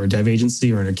agency or a dev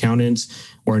agency or an accountant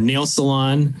or a nail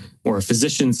salon or a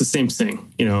physician, it's the same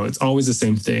thing. It's always the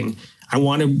same thing. I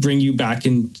want to bring you back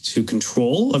into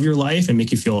control of your life and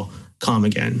make you feel calm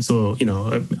again. So,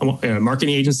 a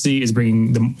marketing agency is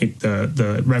bringing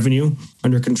the revenue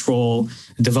under control.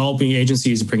 A developing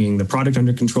agency is bringing the product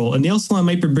under control. A nail salon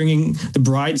might be bringing the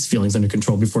bride's feelings under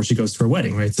control before she goes to her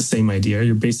wedding, right? It's the same idea.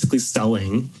 You're basically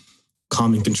selling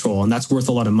calm and control, and that's worth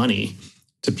a lot of money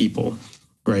to people,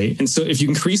 right? And so if you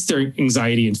increase their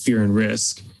anxiety and fear and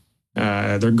risk,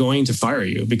 they're going to fire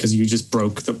you because you just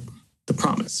broke the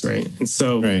promise, right? And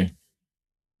so... Right.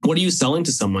 What are you selling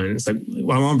to someone? It's like,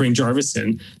 well, I want to bring Jarvis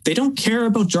in. They don't care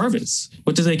about Jarvis.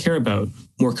 What do they care about?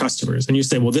 More customers. And you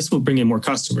say, well, this will bring in more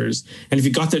customers. And if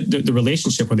you got the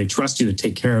relationship where they trust you to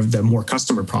take care of the more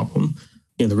customer problem,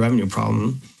 the revenue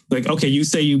problem, like, okay, you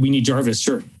say we need Jarvis.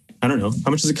 Sure. I don't know.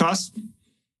 How much does it cost?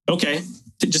 Okay.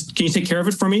 Just, can you take care of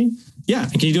it for me? Yeah.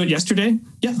 And can you do it yesterday?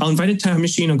 Yeah. I'll invite a time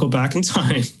machine. I'll go back in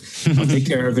time. I'll take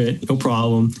care of it. No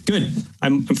problem. Good.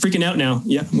 I'm freaking out now.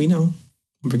 Yeah, we know.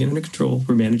 We're bringing it under control.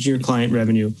 We're managing your client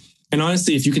revenue. And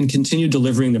honestly, if you can continue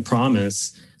delivering the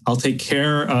promise, I'll take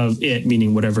care of it,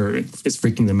 meaning whatever is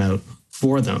freaking them out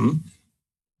for them.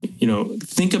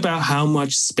 Think about how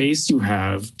much space you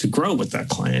have to grow with that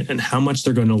client and how much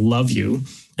they're going to love you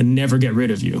and never get rid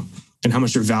of you and how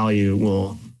much your value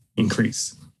will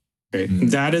increase. Right?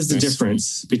 That is the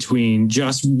difference between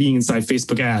just being inside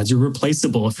Facebook ads. You're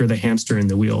replaceable if you're the hamster in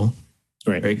the wheel.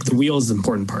 Right? The wheel is the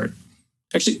important part.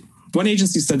 Actually, one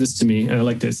agency said this to me, and I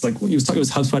like this. Like, he was talking, it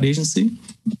was HubSpot agency,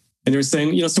 and they were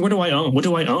saying, so what do I own? What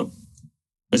do I own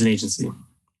as an agency? I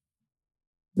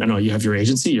don't know. You have your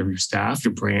agency, you have your staff,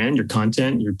 your brand, your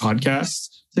content, your podcast.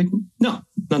 It's like, no,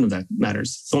 none of that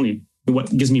matters. It's only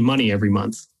what gives me money every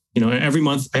month. Every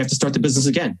month I have to start the business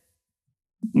again.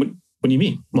 What do you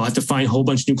mean? Well, I have to find a whole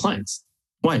bunch of new clients.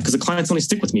 Why? Because the clients only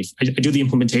stick with me. I do the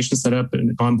implementation setup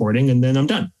and onboarding, and then I'm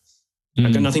done.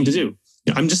 I've got nothing to do.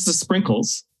 I'm just the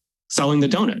sprinkles selling the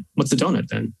donut. What's the donut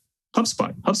then?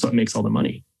 HubSpot. HubSpot makes all the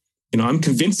money. I'm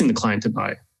convincing the client to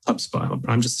buy HubSpot.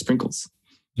 I'm just the sprinkles.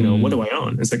 What do I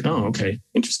own? It's like, oh, okay,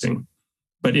 interesting.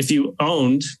 But if you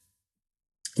owned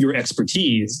your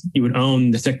expertise, you would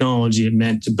own the technology it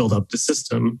meant to build up the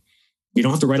system. You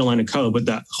don't have to write a line of code, but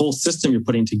that whole system you're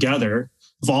putting together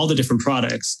of all the different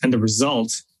products and the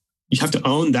result, you have to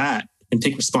own that and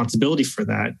take responsibility for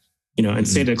that, and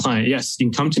say to the client, yes, you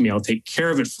can come to me. I'll take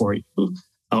care of it for you.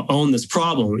 I'll own this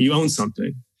problem. You own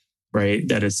something, right?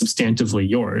 That is substantively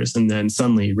yours. And then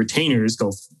suddenly retainers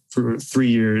go for 3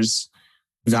 years,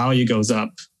 value goes up,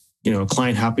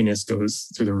 client happiness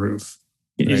goes through the roof.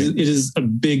 It is a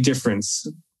big difference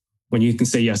when you can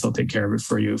say, yes, I'll take care of it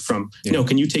for you, from, no,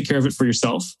 can you take care of it for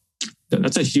yourself?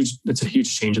 That's a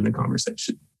huge change in the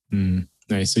conversation.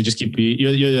 Nice. So you just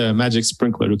you're the magic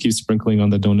sprinkler who keeps sprinkling on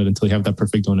the donut until you have that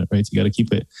perfect donut, right? So you got to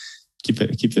keep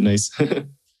it nice.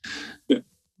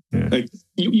 Like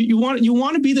you want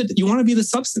to be the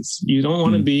substance. You don't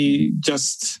want to be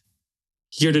just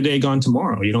here today, gone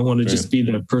tomorrow. You don't want to just be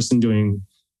the person doing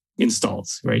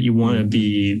installs, right? You want to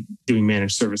be doing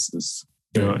managed services.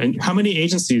 You know, and how many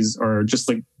agencies are just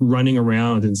like running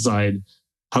around inside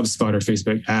HubSpot or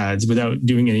Facebook ads without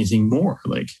doing anything more?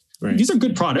 Like, these are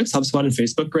good products, HubSpot and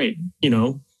Facebook, great, you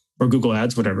know, or Google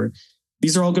Ads, whatever.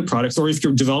 These are all good products. Or if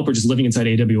you're a developer just living inside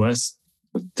AWS,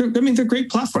 they're great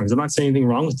platforms. I'm not saying anything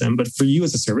wrong with them, but for you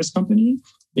as a service company,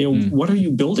 you know, what are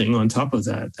you building on top of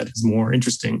that is more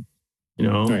interesting, you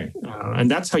know?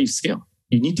 And that's how you scale.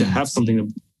 You need to have something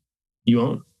that you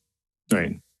own.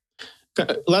 Right.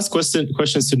 Last question,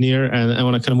 Sunir, and I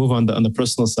want to kind of move on the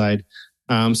personal side.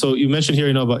 So you mentioned here,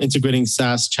 you know, about integrating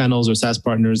SaaS channels or SaaS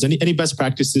partners. Any best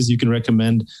practices you can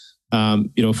recommend,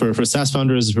 you know, for SaaS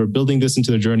founders who are building this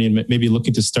into their journey and maybe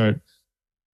looking to start?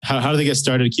 How do they get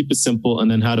started? Keep it simple, and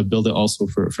then how to build it also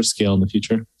for scale in the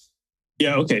future.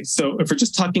 Yeah. Okay. So if we're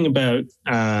just talking about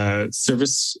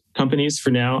service companies for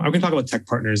now, I'm going to talk about tech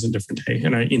partners in a different day.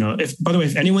 And by the way,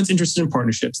 if anyone's interested in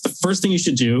partnerships, the first thing you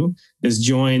should do is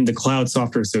join the Cloud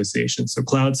Software Association. So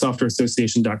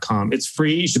cloudsoftwareassociation.com. It's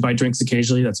free. You should buy drinks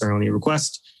occasionally. That's our only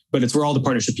request, but it's where all the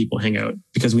partnership people hang out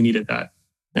because we needed that.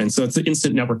 And so it's an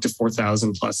instant network to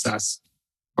 4,000 plus SaaS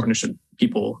partnership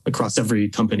people across every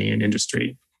company and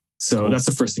industry. So that's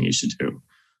the first thing you should do.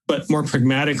 But more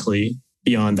pragmatically,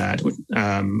 beyond that,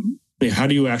 how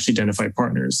do you actually identify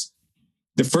partners?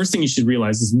 The first thing you should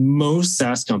realize is most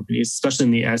SaaS companies, especially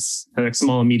in the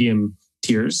small and medium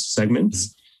tiers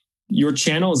segments, your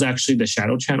channel is actually the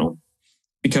shadow channel,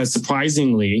 because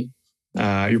surprisingly,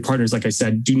 your partners, like I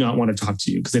said, do not want to talk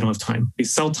to you because they don't have time. They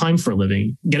sell time for a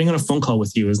living. Getting on a phone call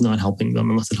with you is not helping them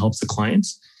unless it helps the client.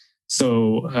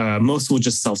 So most will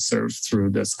just self-serve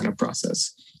through the sign-up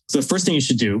process. So the first thing you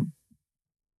should do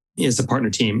is a partner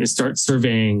team is start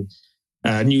surveying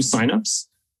new signups.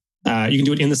 You can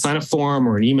do it in the signup form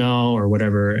or an email or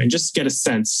whatever, and just get a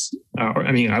sense.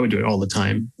 I would do it all the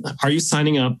time. Are you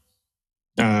signing up?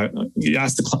 You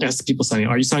ask the people signing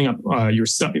up, are you signing up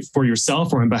for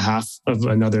yourself or on behalf of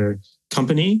another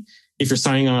company? If you're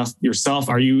signing off yourself,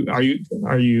 are you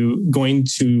going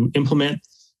to implement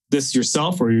this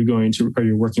yourself, or are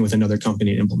you working with another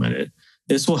company to implement it?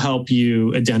 This will help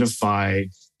you identify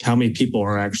how many people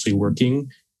are actually working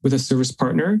with a service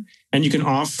partner. And you can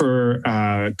offer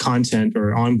content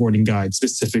or onboarding guides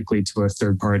specifically to a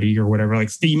third party or whatever,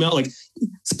 like email, like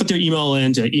put their email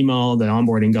in to email the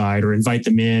onboarding guide or invite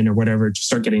them in or whatever to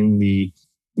start getting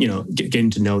getting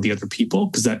to know the other people,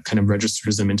 because that kind of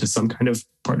registers them into some kind of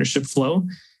partnership flow.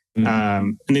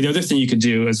 And the other thing you could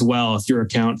do as well, if your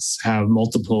accounts have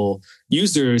multiple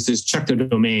users, is check the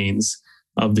domains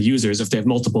of the users. If they have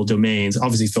multiple domains,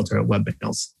 obviously filter out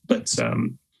webmails, but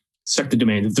check the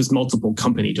domain. If there's multiple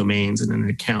company domains in an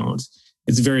account,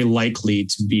 it's very likely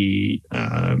to be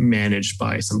managed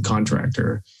by some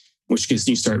contractor, in which case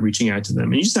you start reaching out to them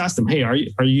and you just ask them, hey, are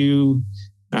you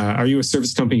a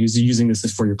service company who's using this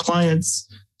for your clients?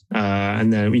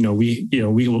 And then, we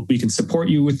can support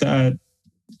you with that.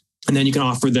 And then you can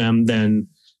offer them then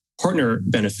partner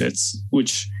benefits,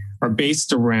 which are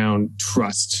based around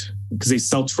trust, because they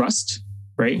sell trust,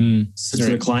 right? So to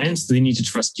their clients, they need to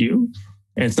trust you.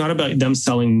 And it's not about them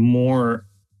selling more,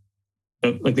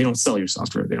 like they don't sell your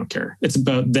software, they don't care. It's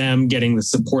about them getting the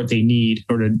support they need in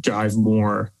order to drive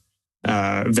more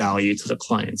value to the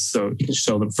clients. So you can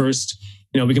show them first,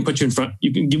 we can put you in front,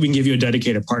 we can give you a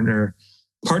dedicated partner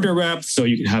rep, so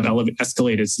you can have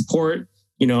escalated support.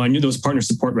 I knew those partner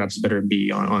support reps better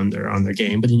be on their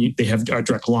game, but then they have a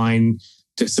direct line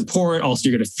to support. Also,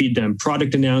 you're going to feed them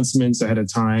product announcements ahead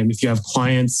of time. If you have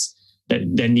clients that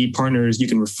need partners, you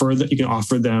can refer them. You can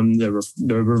offer them the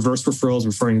reverse referrals,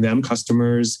 referring them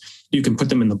customers. You can put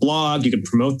them in the blog. You can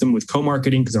promote them with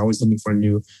co-marketing because they're always looking for a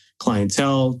new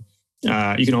clientele.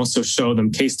 You can also show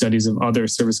them case studies of other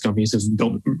service companies who've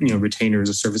built, retainers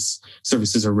or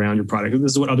services around your product.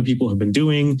 This is what other people have been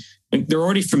doing. And they're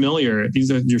already familiar. These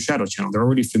are your shadow channel. They're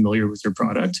already familiar with your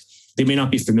product. They may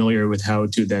not be familiar with how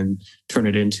to then turn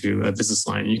it into a business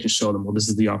line. And you can show them, well, this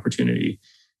is the opportunity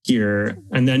here.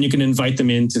 And then you can invite them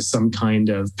into some kind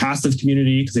of passive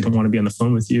community because they don't want to be on the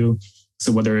phone with you.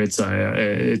 So whether it's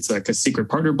like a secret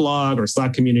partner blog or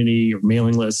Slack community or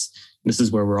mailing list, this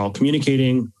is where we're all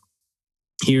communicating.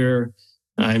 Here,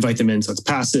 invite them in so it's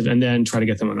passive, and then try to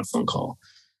get them on a phone call.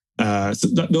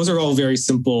 Those are all very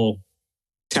simple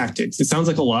tactics. It sounds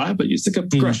like a lot, but it's like a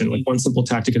progression, like one simple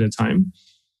tactic at a time.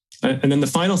 And then the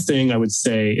final thing I would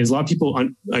say is a lot of people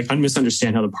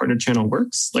misunderstand how the partner channel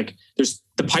works. Like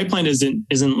the pipeline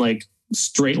isn't like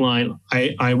straight line.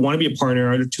 I want to be a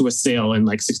partner to a sale in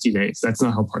like 60 days. That's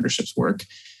not how partnerships work.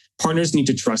 Partners need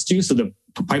to trust you. So the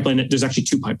pipeline, there's actually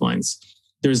two pipelines.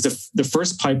 There's the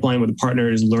first pipeline where the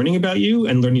partner is learning about you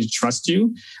and learning to trust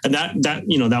you. And that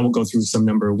will go through some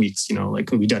number of weeks, like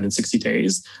it'll be done in 60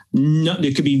 days. No,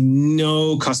 there could be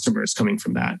no customers coming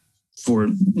from that for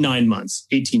 9 months,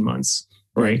 18 months,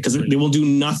 right? Because they will do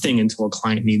nothing until a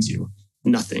client needs you.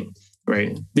 Nothing,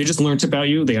 right? They just learned about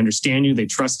you. They understand you. They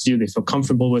trust you. They feel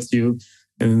comfortable with you.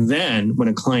 And then when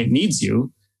a client needs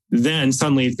you, then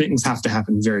suddenly things have to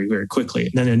happen very, very quickly.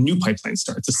 And then a new pipeline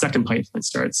starts. A second pipeline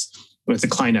starts with a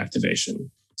client activation.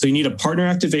 So you need a partner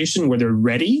activation where they're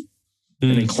ready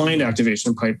and a client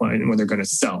activation pipeline where they're going to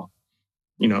sell,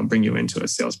 bring you into a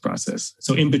sales process.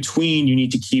 So in between, you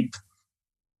need to keep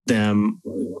them,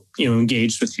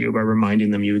 engaged with you by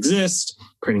reminding them you exist,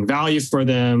 creating value for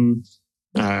them,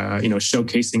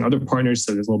 showcasing other partners.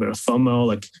 So there's a little bit of FOMO,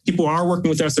 like people are working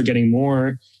with us, they're getting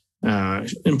more,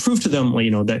 and prove to them,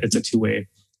 that it's a two-way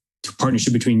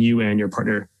partnership between you and your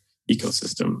partner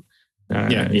ecosystem.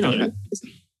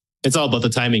 It's all about the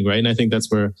timing, right? And I think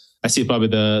that's where I see probably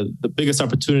the biggest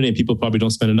opportunity. And people probably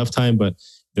don't spend enough time, but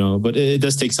it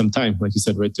does take some time, like you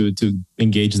said, right, to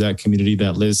engage that community,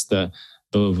 that list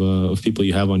of people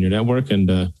you have on your network,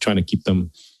 and trying to keep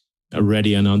them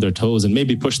ready and on their toes, and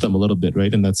maybe push them a little bit,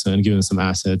 right? And give them some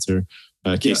assets or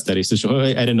case studies to show,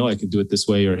 I didn't know I could do it this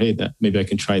way, or hey, that maybe I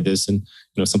can try this, and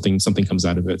something comes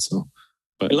out of it. So.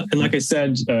 And like I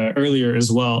said earlier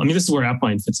as well, this is where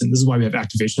Appline fits in. This is why we have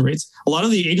activation rates. A lot of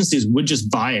the agencies would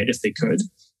just buy it if they could.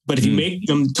 But if you make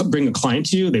them bring a client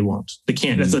to you, they won't. They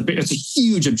can't. That's a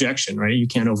huge objection, right? You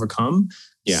can't overcome.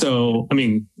 Yeah. So,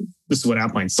 this is what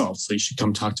Appline solves. So you should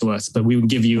come talk to us. But we would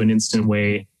give you an instant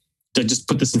way to just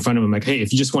put this in front of them. Like, hey,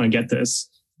 if you just want to get this,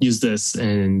 use this,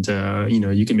 and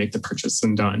you can make the purchase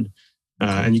and done.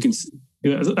 And you can.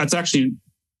 That's actually,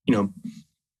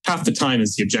 half the time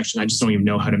is the objection. I just don't even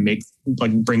know how to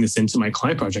bring this into my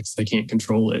client projects. I can't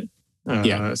control it.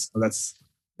 So that's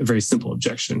a very simple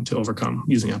objection to overcome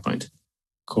using Appline.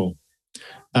 Cool.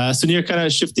 So Nir, kind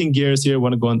of shifting gears here, I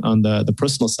want to go on the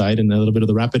personal side and a little bit of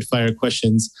the rapid fire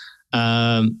questions.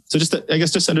 So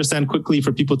just understand quickly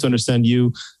for people to understand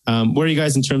you, where are you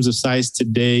guys in terms of size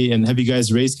today, and have you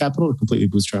guys raised capital or completely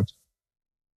bootstrapped?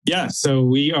 Yeah, so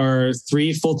we are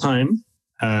 3 full-time,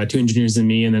 2 engineers and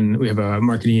me, and then we have a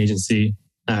marketing agency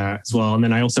as well. And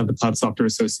then I also have the Cloud Software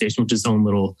Association, which is its own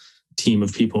little team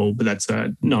of people, but that's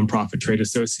a nonprofit trade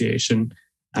association,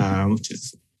 which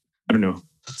is, I don't know,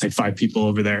 it's like 5 people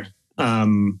over there.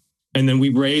 And then we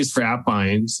raised for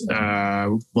Appline.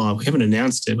 We haven't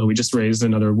announced it, but we just raised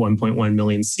another 1.1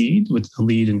 million seed with the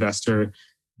lead investor,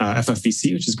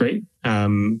 FFVC, which is great.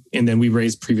 And then we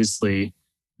raised previously,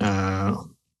 I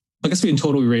guess in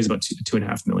total we raised about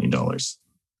 $2.5 million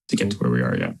to get to where we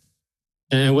are. Yeah.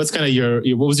 And what's kind of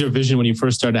what was your vision when you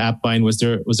first started Appline? Was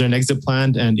there an exit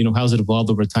plan, and how's it evolved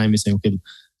over time? You're saying, okay,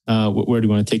 where do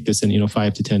you want to take this in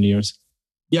 5 to 10 years?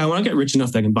 Yeah, I want to get rich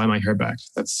enough that I can buy my hair back.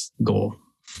 That's the goal.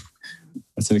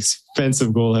 That's an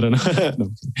expensive goal. I don't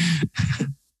know.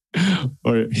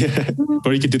 Or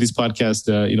you could do these podcasts,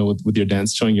 with your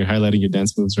dance, highlighting your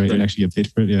dance moves, right? And actually get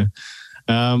paid for it. Yeah.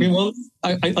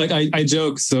 I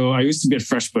joke. So I used to be at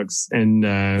FreshBooks,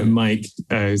 and Mike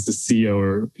is the CEO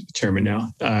or chairman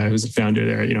now. Who's the founder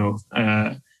there.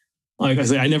 Like I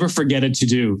say, I never forget a to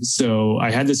do. So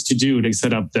I had this to do to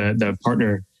set up the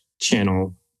partner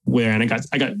channel and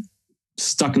I got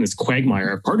stuck in this quagmire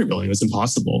of partner building. It was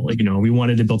impossible. We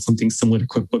wanted to build something similar to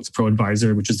QuickBooks Pro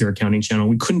Advisor, which is their accounting channel.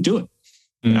 We couldn't do it.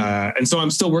 And so I'm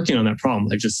still working on that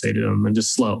problem. I just say to them, I'm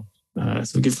just slow.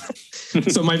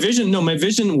 So my vision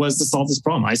was to solve this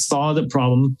problem. I saw the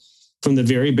problem from the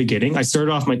very beginning. I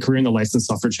started off my career in the licensed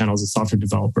software channel as a software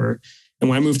developer. And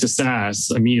when I moved to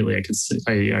SaaS, immediately I could see,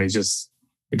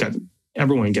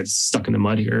 everyone gets stuck in the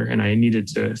mud here, and I needed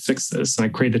to fix this. And I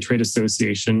created the trade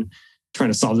association trying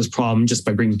to solve this problem just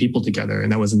by bringing people together.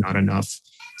 And that was not enough.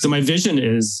 So my vision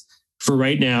is, for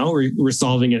right now, we're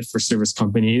solving it for service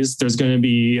companies. There's going to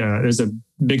be, there's a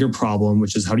bigger problem,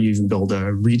 which is how do you even build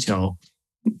a retail?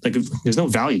 There's no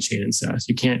value chain in SaaS.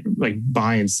 You can't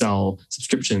buy and sell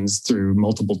subscriptions through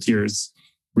multiple tiers.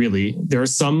 Really, there are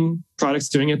some products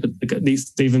doing it, but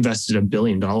they've invested $1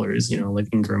 billion, like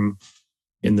Ingram,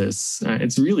 in this.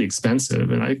 It's really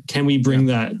expensive. And can we bring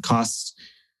that cost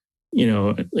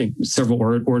like several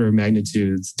order of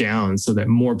magnitudes down so that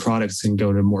more products can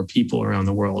go to more people around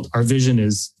the world. Our vision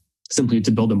is simply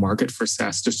to build a market for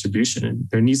SaaS distribution. And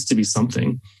there needs to be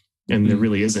something, and there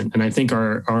really isn't. And I think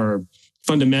our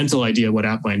fundamental idea of what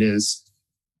Appmind is,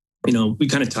 we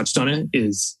kind of touched on it,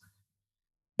 is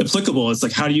applicable. It's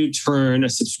like, how do you turn a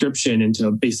subscription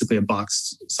into basically a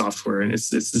boxed software? And it's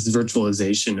this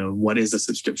virtualization of what is a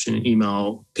subscription,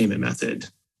 email, payment method,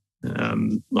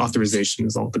 authorization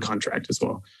is all the contract as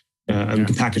well. And we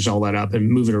can package all that up and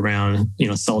move it around,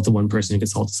 sell it to one person, you can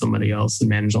sell it to somebody else and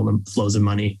manage all the flows of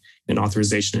money and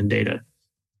authorization and data.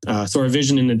 So our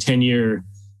vision in the 10-year,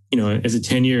 as a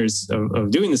 10 years of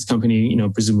doing this company,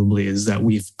 presumably is that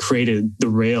we've created the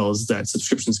rails that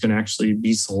subscriptions can actually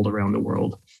be sold around the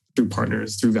world through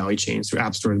partners, through value chains, through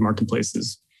app stores,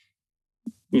 marketplaces,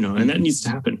 and that needs to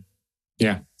happen.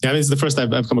 Yeah. I mean, it's the first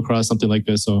I've come across something like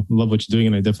this. So I love what you're doing,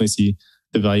 and I definitely see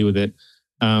the value with it.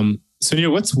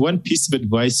 Sunir, what's one piece of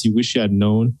advice you wish you had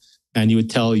known and you would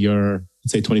tell your,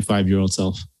 let's say, 25-year-old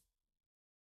self?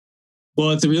 Well,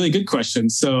 it's a really good question.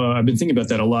 So I've been thinking about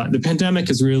that a lot. The pandemic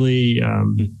has really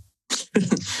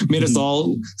made us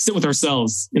all sit with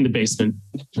ourselves in the basement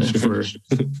for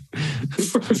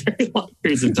very long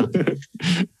periods of time.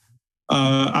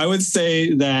 I would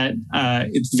say that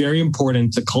it's very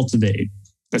important to cultivate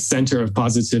a center of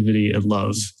positivity and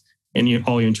love in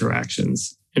all your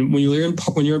interactions. And when you're in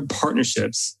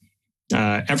partnerships,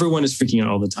 everyone is freaking out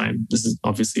all the time. This is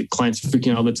obviously clients are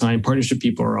freaking out all the time. Partnership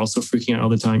people are also freaking out all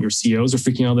the time. Your CEOs are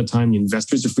freaking out all the time. The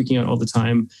investors are freaking out all the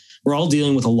time. We're all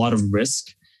dealing with a lot of risk.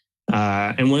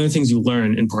 And one of the things you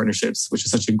learn in partnerships, which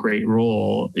is such a great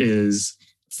role, is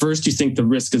first you think the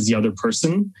risk is the other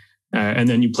person. And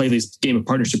then you play this game of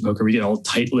partnership poker where you get all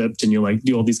tight-lipped and you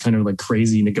do all these kind of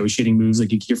crazy negotiating moves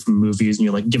like you hear from movies, and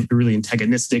you're really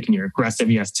antagonistic and you're aggressive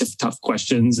and you ask tough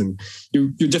questions and you're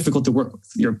difficult to work with.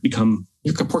 You're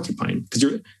a porcupine because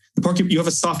you have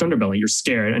a soft underbelly. You're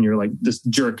scared and you're like this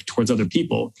jerk towards other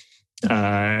people.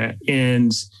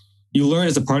 And you learn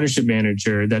as a partnership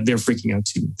manager that they're freaking out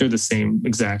too. They're the same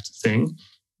exact thing.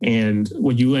 And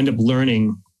what you end up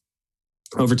learning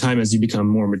over time as you become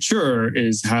more mature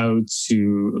is how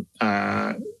to,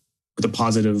 with a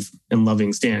positive and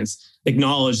loving stance,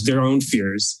 acknowledge their own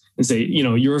fears and say,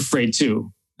 you're afraid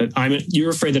too.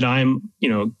 You're afraid that I'm,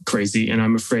 crazy, and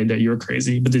I'm afraid that you're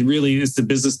crazy. But it really is the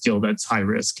business deal that's high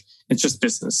risk. It's just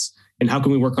business. And how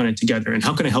can we work on it together? And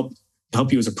how can I help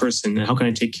you as a person? And how can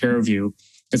I take care of you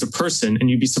as a person? And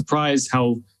you'd be surprised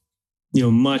how,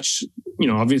 much,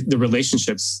 obviously the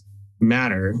relationships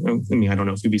matter. I mean, I don't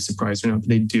know if you'd be surprised or not, but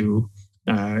they do,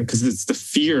 because it's the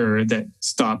fear that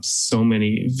stops so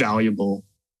many valuable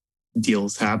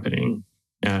deals happening.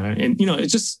 And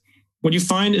it's just what you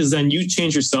find is then you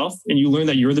change yourself and you learn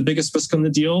that you're the biggest risk on the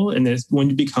deal. And then when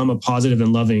you become a positive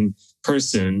and loving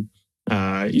person,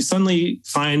 you suddenly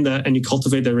find that, and you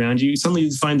cultivate that around you. You suddenly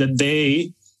find that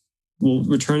they will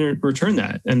return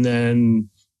that, and then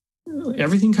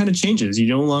everything kind of changes. You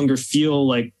no longer feel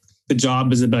like the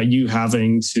job is about you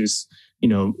having to,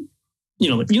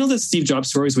 the Steve Jobs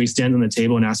stories where he stands on the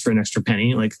table and asks for an extra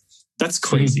penny. Like, that's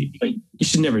crazy. Like, you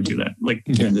should never do that. Like,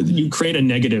 you create a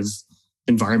negative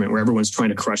environment where everyone's trying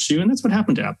to crush you. And that's what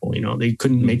happened to Apple. They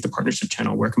couldn't make the partnership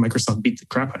channel work. Microsoft beat the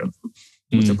crap out of them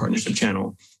with their partnership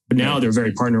channel. But now they're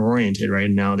very partner oriented, right?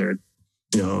 And now they're,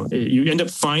 you end up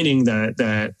finding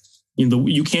that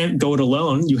you can't go it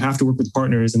alone. You have to work with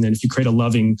partners. And then if you create a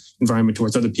loving environment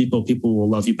towards other people, people will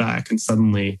love you back. And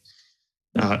suddenly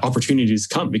opportunities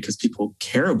come because people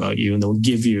care about you and they'll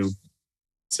give you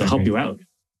to help you out.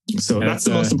 So that's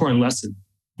the most important lesson.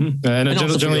 And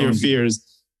generally your fear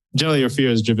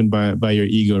is driven by your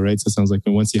ego, right? So it sounds like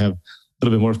once you have a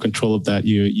little bit more control of that,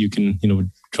 you can,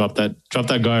 drop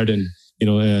that guard and,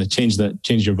 change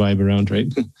your vibe around, right?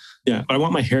 Yeah, but I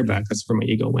want my hair back. That's where my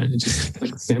ego went. It just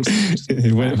like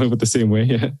it went the same way.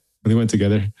 Yeah, they went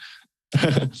together.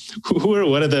 Who are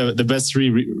one of the best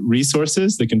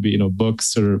resources? They can be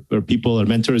books or people or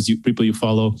mentors, people you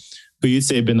follow, who you'd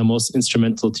say have been the most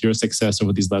instrumental to your success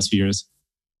over these last few years.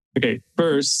 Okay,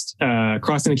 first,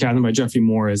 Crossing the Chasm by Jeffrey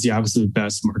Moore is the absolute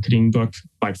best marketing book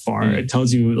by far. It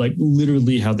tells you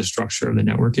literally how the structure of the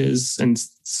network is. And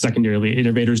secondarily,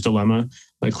 Innovator's Dilemma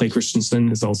by Clay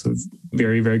Christensen is also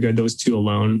very, very good. Those two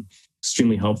alone,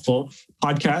 extremely helpful.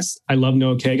 Podcasts, I love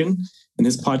Noah Kagan and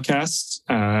his podcast.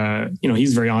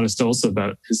 He's very honest also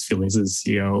about his feelings as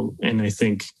CEO. And I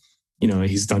think,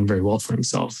 he's done very well for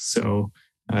himself. So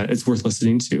it's worth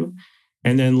listening to.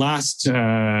 And then last,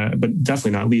 but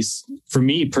definitely not least, for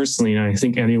me personally, and I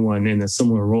think anyone in a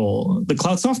similar role, the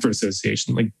Cloud Software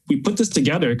Association. We put this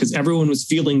together because everyone was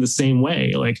feeling the same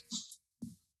way.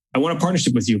 I want a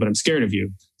partnership with you, but I'm scared of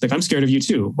you. It's like, I'm scared of you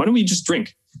too. Why don't we just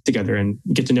drink together and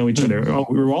get to know each other? Oh,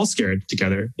 we were all scared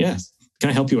together. Yes. Can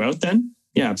I help you out then?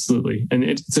 Yeah, absolutely. And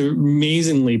it's an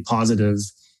amazingly positive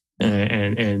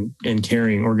and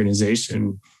caring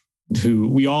organization who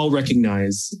we all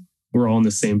recognize we're all in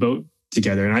the same boat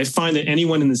together. And I find that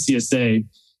anyone in the CSA,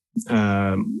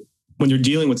 when you're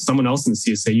dealing with someone else in the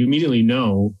CSA, you immediately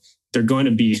know it's going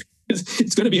to be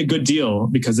a good deal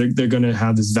because they're going to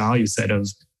have this value set of,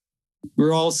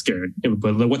 we're all scared,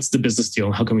 but what's the business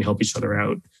deal? How can we help each other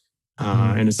out?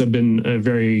 And it's been a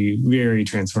very, very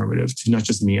transformative to not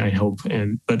just me, I hope,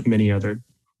 but many other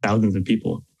thousands of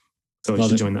people. So you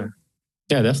should join that.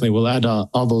 Yeah, definitely. We'll add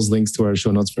all those links to our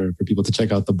show notes for people to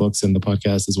check out the books and the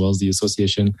podcast as well as the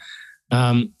association.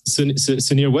 So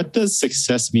Sunir, what does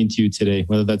success mean to you today?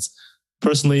 Whether that's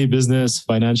personally, business,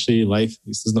 financially, life?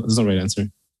 There's no right answer.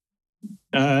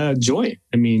 Joy.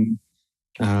 I mean,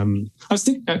 I've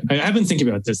been thinking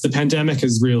about this. The pandemic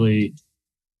has really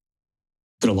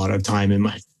put a lot of time in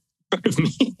front of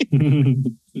me.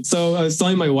 So I was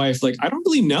telling my wife, like, I don't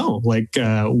really know, like,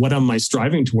 what am I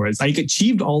striving towards? I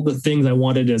achieved all the things I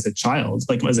wanted as a child,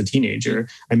 like as a teenager.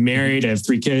 I'm married, I have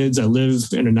 3 kids, I live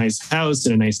in a nice house,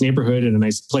 in a nice neighborhood, in a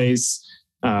nice place.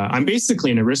 I'm basically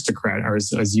an aristocrat,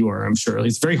 as you are, I'm sure.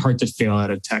 It's very hard to fail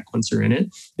out of tech once you're in it.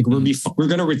 Like we're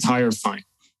going to retire fine,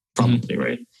 probably,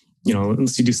 right? You know,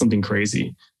 unless you do something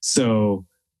crazy. So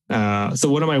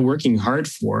what am I working hard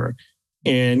for?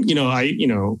 And,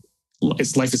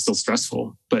 life is still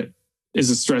stressful, but is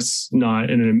the stress not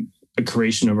a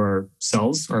creation of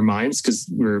ourselves, our minds? Because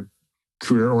we're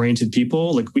career-oriented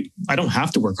people. Like I don't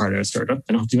have to work hard at a startup.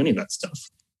 I don't have to do any of that stuff.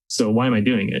 So why am I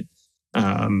doing it?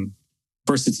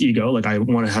 First, it's ego. Like I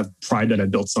want to have pride that I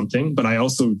built something, but I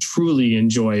also truly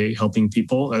enjoy helping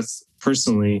people. That's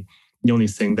personally the only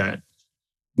thing that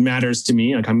matters to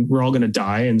me. Like we're all going to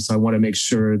die. And so I want to make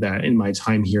sure that in my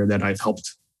time here that I've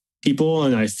helped people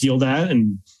and I feel that.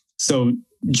 And so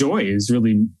joy is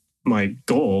really my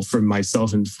goal for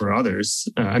myself and for others.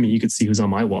 I mean, you could see who's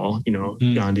on my wall,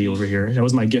 Gandhi over here. That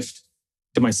was my gift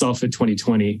to myself in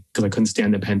 2020 because I couldn't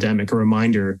stand the pandemic, a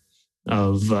reminder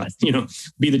of,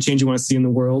 be the change you want to see in the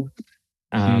world.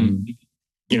 And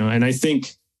I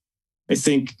think,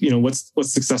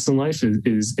 what's success in life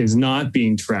is not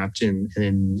being trapped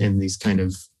in these kind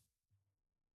of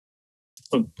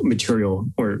material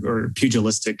or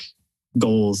pugilistic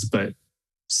goals, but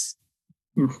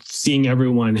seeing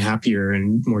everyone happier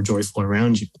and more joyful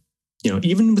around you,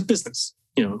 even with business,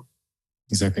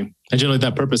 Exactly. And generally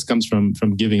that purpose comes from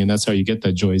giving, and that's how you get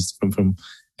that joy is from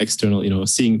external,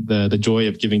 seeing the joy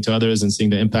of giving to others and seeing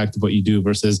the impact of what you do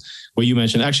versus what you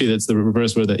mentioned. Actually, that's the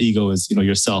reverse where the ego is,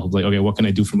 yourself. Like, okay, what can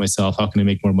I do for myself? How can I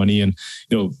make more money? And,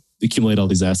 accumulate all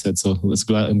these assets. So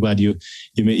I'm glad you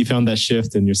found that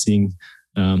shift and you're seeing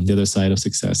the other side of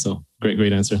success. So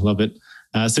great answer. Love it.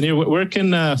 Sunir, where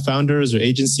can founders or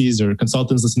agencies or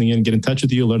consultants listening in get in touch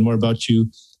with you, learn more about you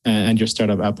and your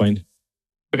startup AppBind?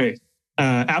 Okay.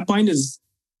 AppBind is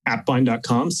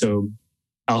appbind.com. So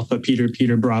Alpha,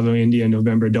 Peter, Bravo, India,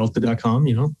 November, Delta.com,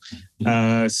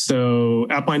 So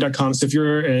appbind.com. So if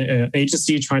you're an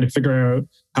agency trying to figure out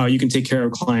how you can take care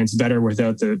of clients better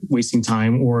without the wasting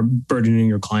time or burdening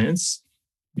your clients,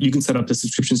 you can set up the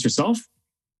subscriptions yourself,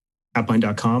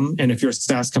 appbind.com. And if you're a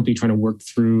SaaS company trying to work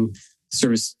through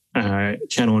service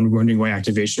channel and wondering why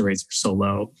activation rates are so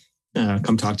low,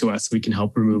 come talk to us. We can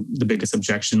help remove the biggest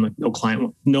objection. Like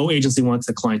no agency wants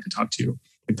a client to talk to.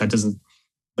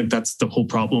 That's the whole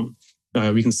problem.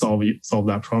 We can solve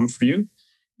that problem for you.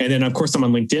 And then, of course, I'm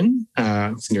on LinkedIn,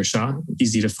 Sunir Shah,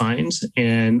 easy to find,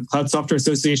 and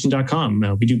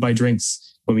cloudsoftwareassociation.com. We do buy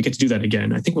drinks when we get to do that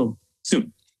again. I think we'll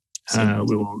soon.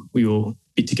 We will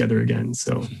be together again.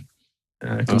 So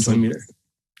come join me there.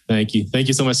 Thank you. Thank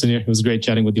you so much, Sunir. It was great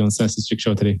chatting with you on SaaS District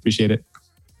Show today. Appreciate it.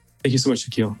 Thank you so much,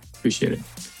 Shaquille. Appreciate it.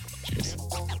 Cheers.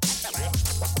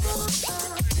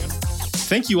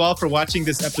 Thank you all for watching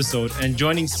this episode and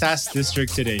joining SaaS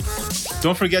District today.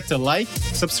 Don't forget to like,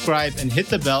 subscribe, and hit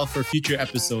the bell for future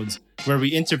episodes where we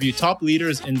interview top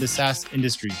leaders in the SaaS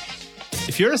industry.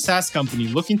 If you're a SaaS company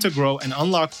looking to grow and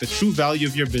unlock the true value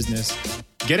of your business,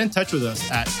 get in touch with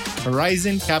us at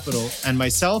Horizon Capital, and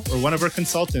myself or one of our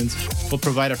consultants will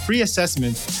provide a free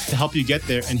assessment to help you get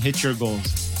there and hit your goals.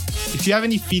 If you have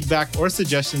any feedback or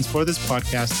suggestions for this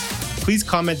podcast, please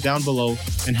comment down below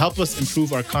and help us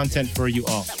improve our content for you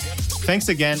all. Thanks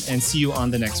again and see you on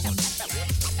the next one.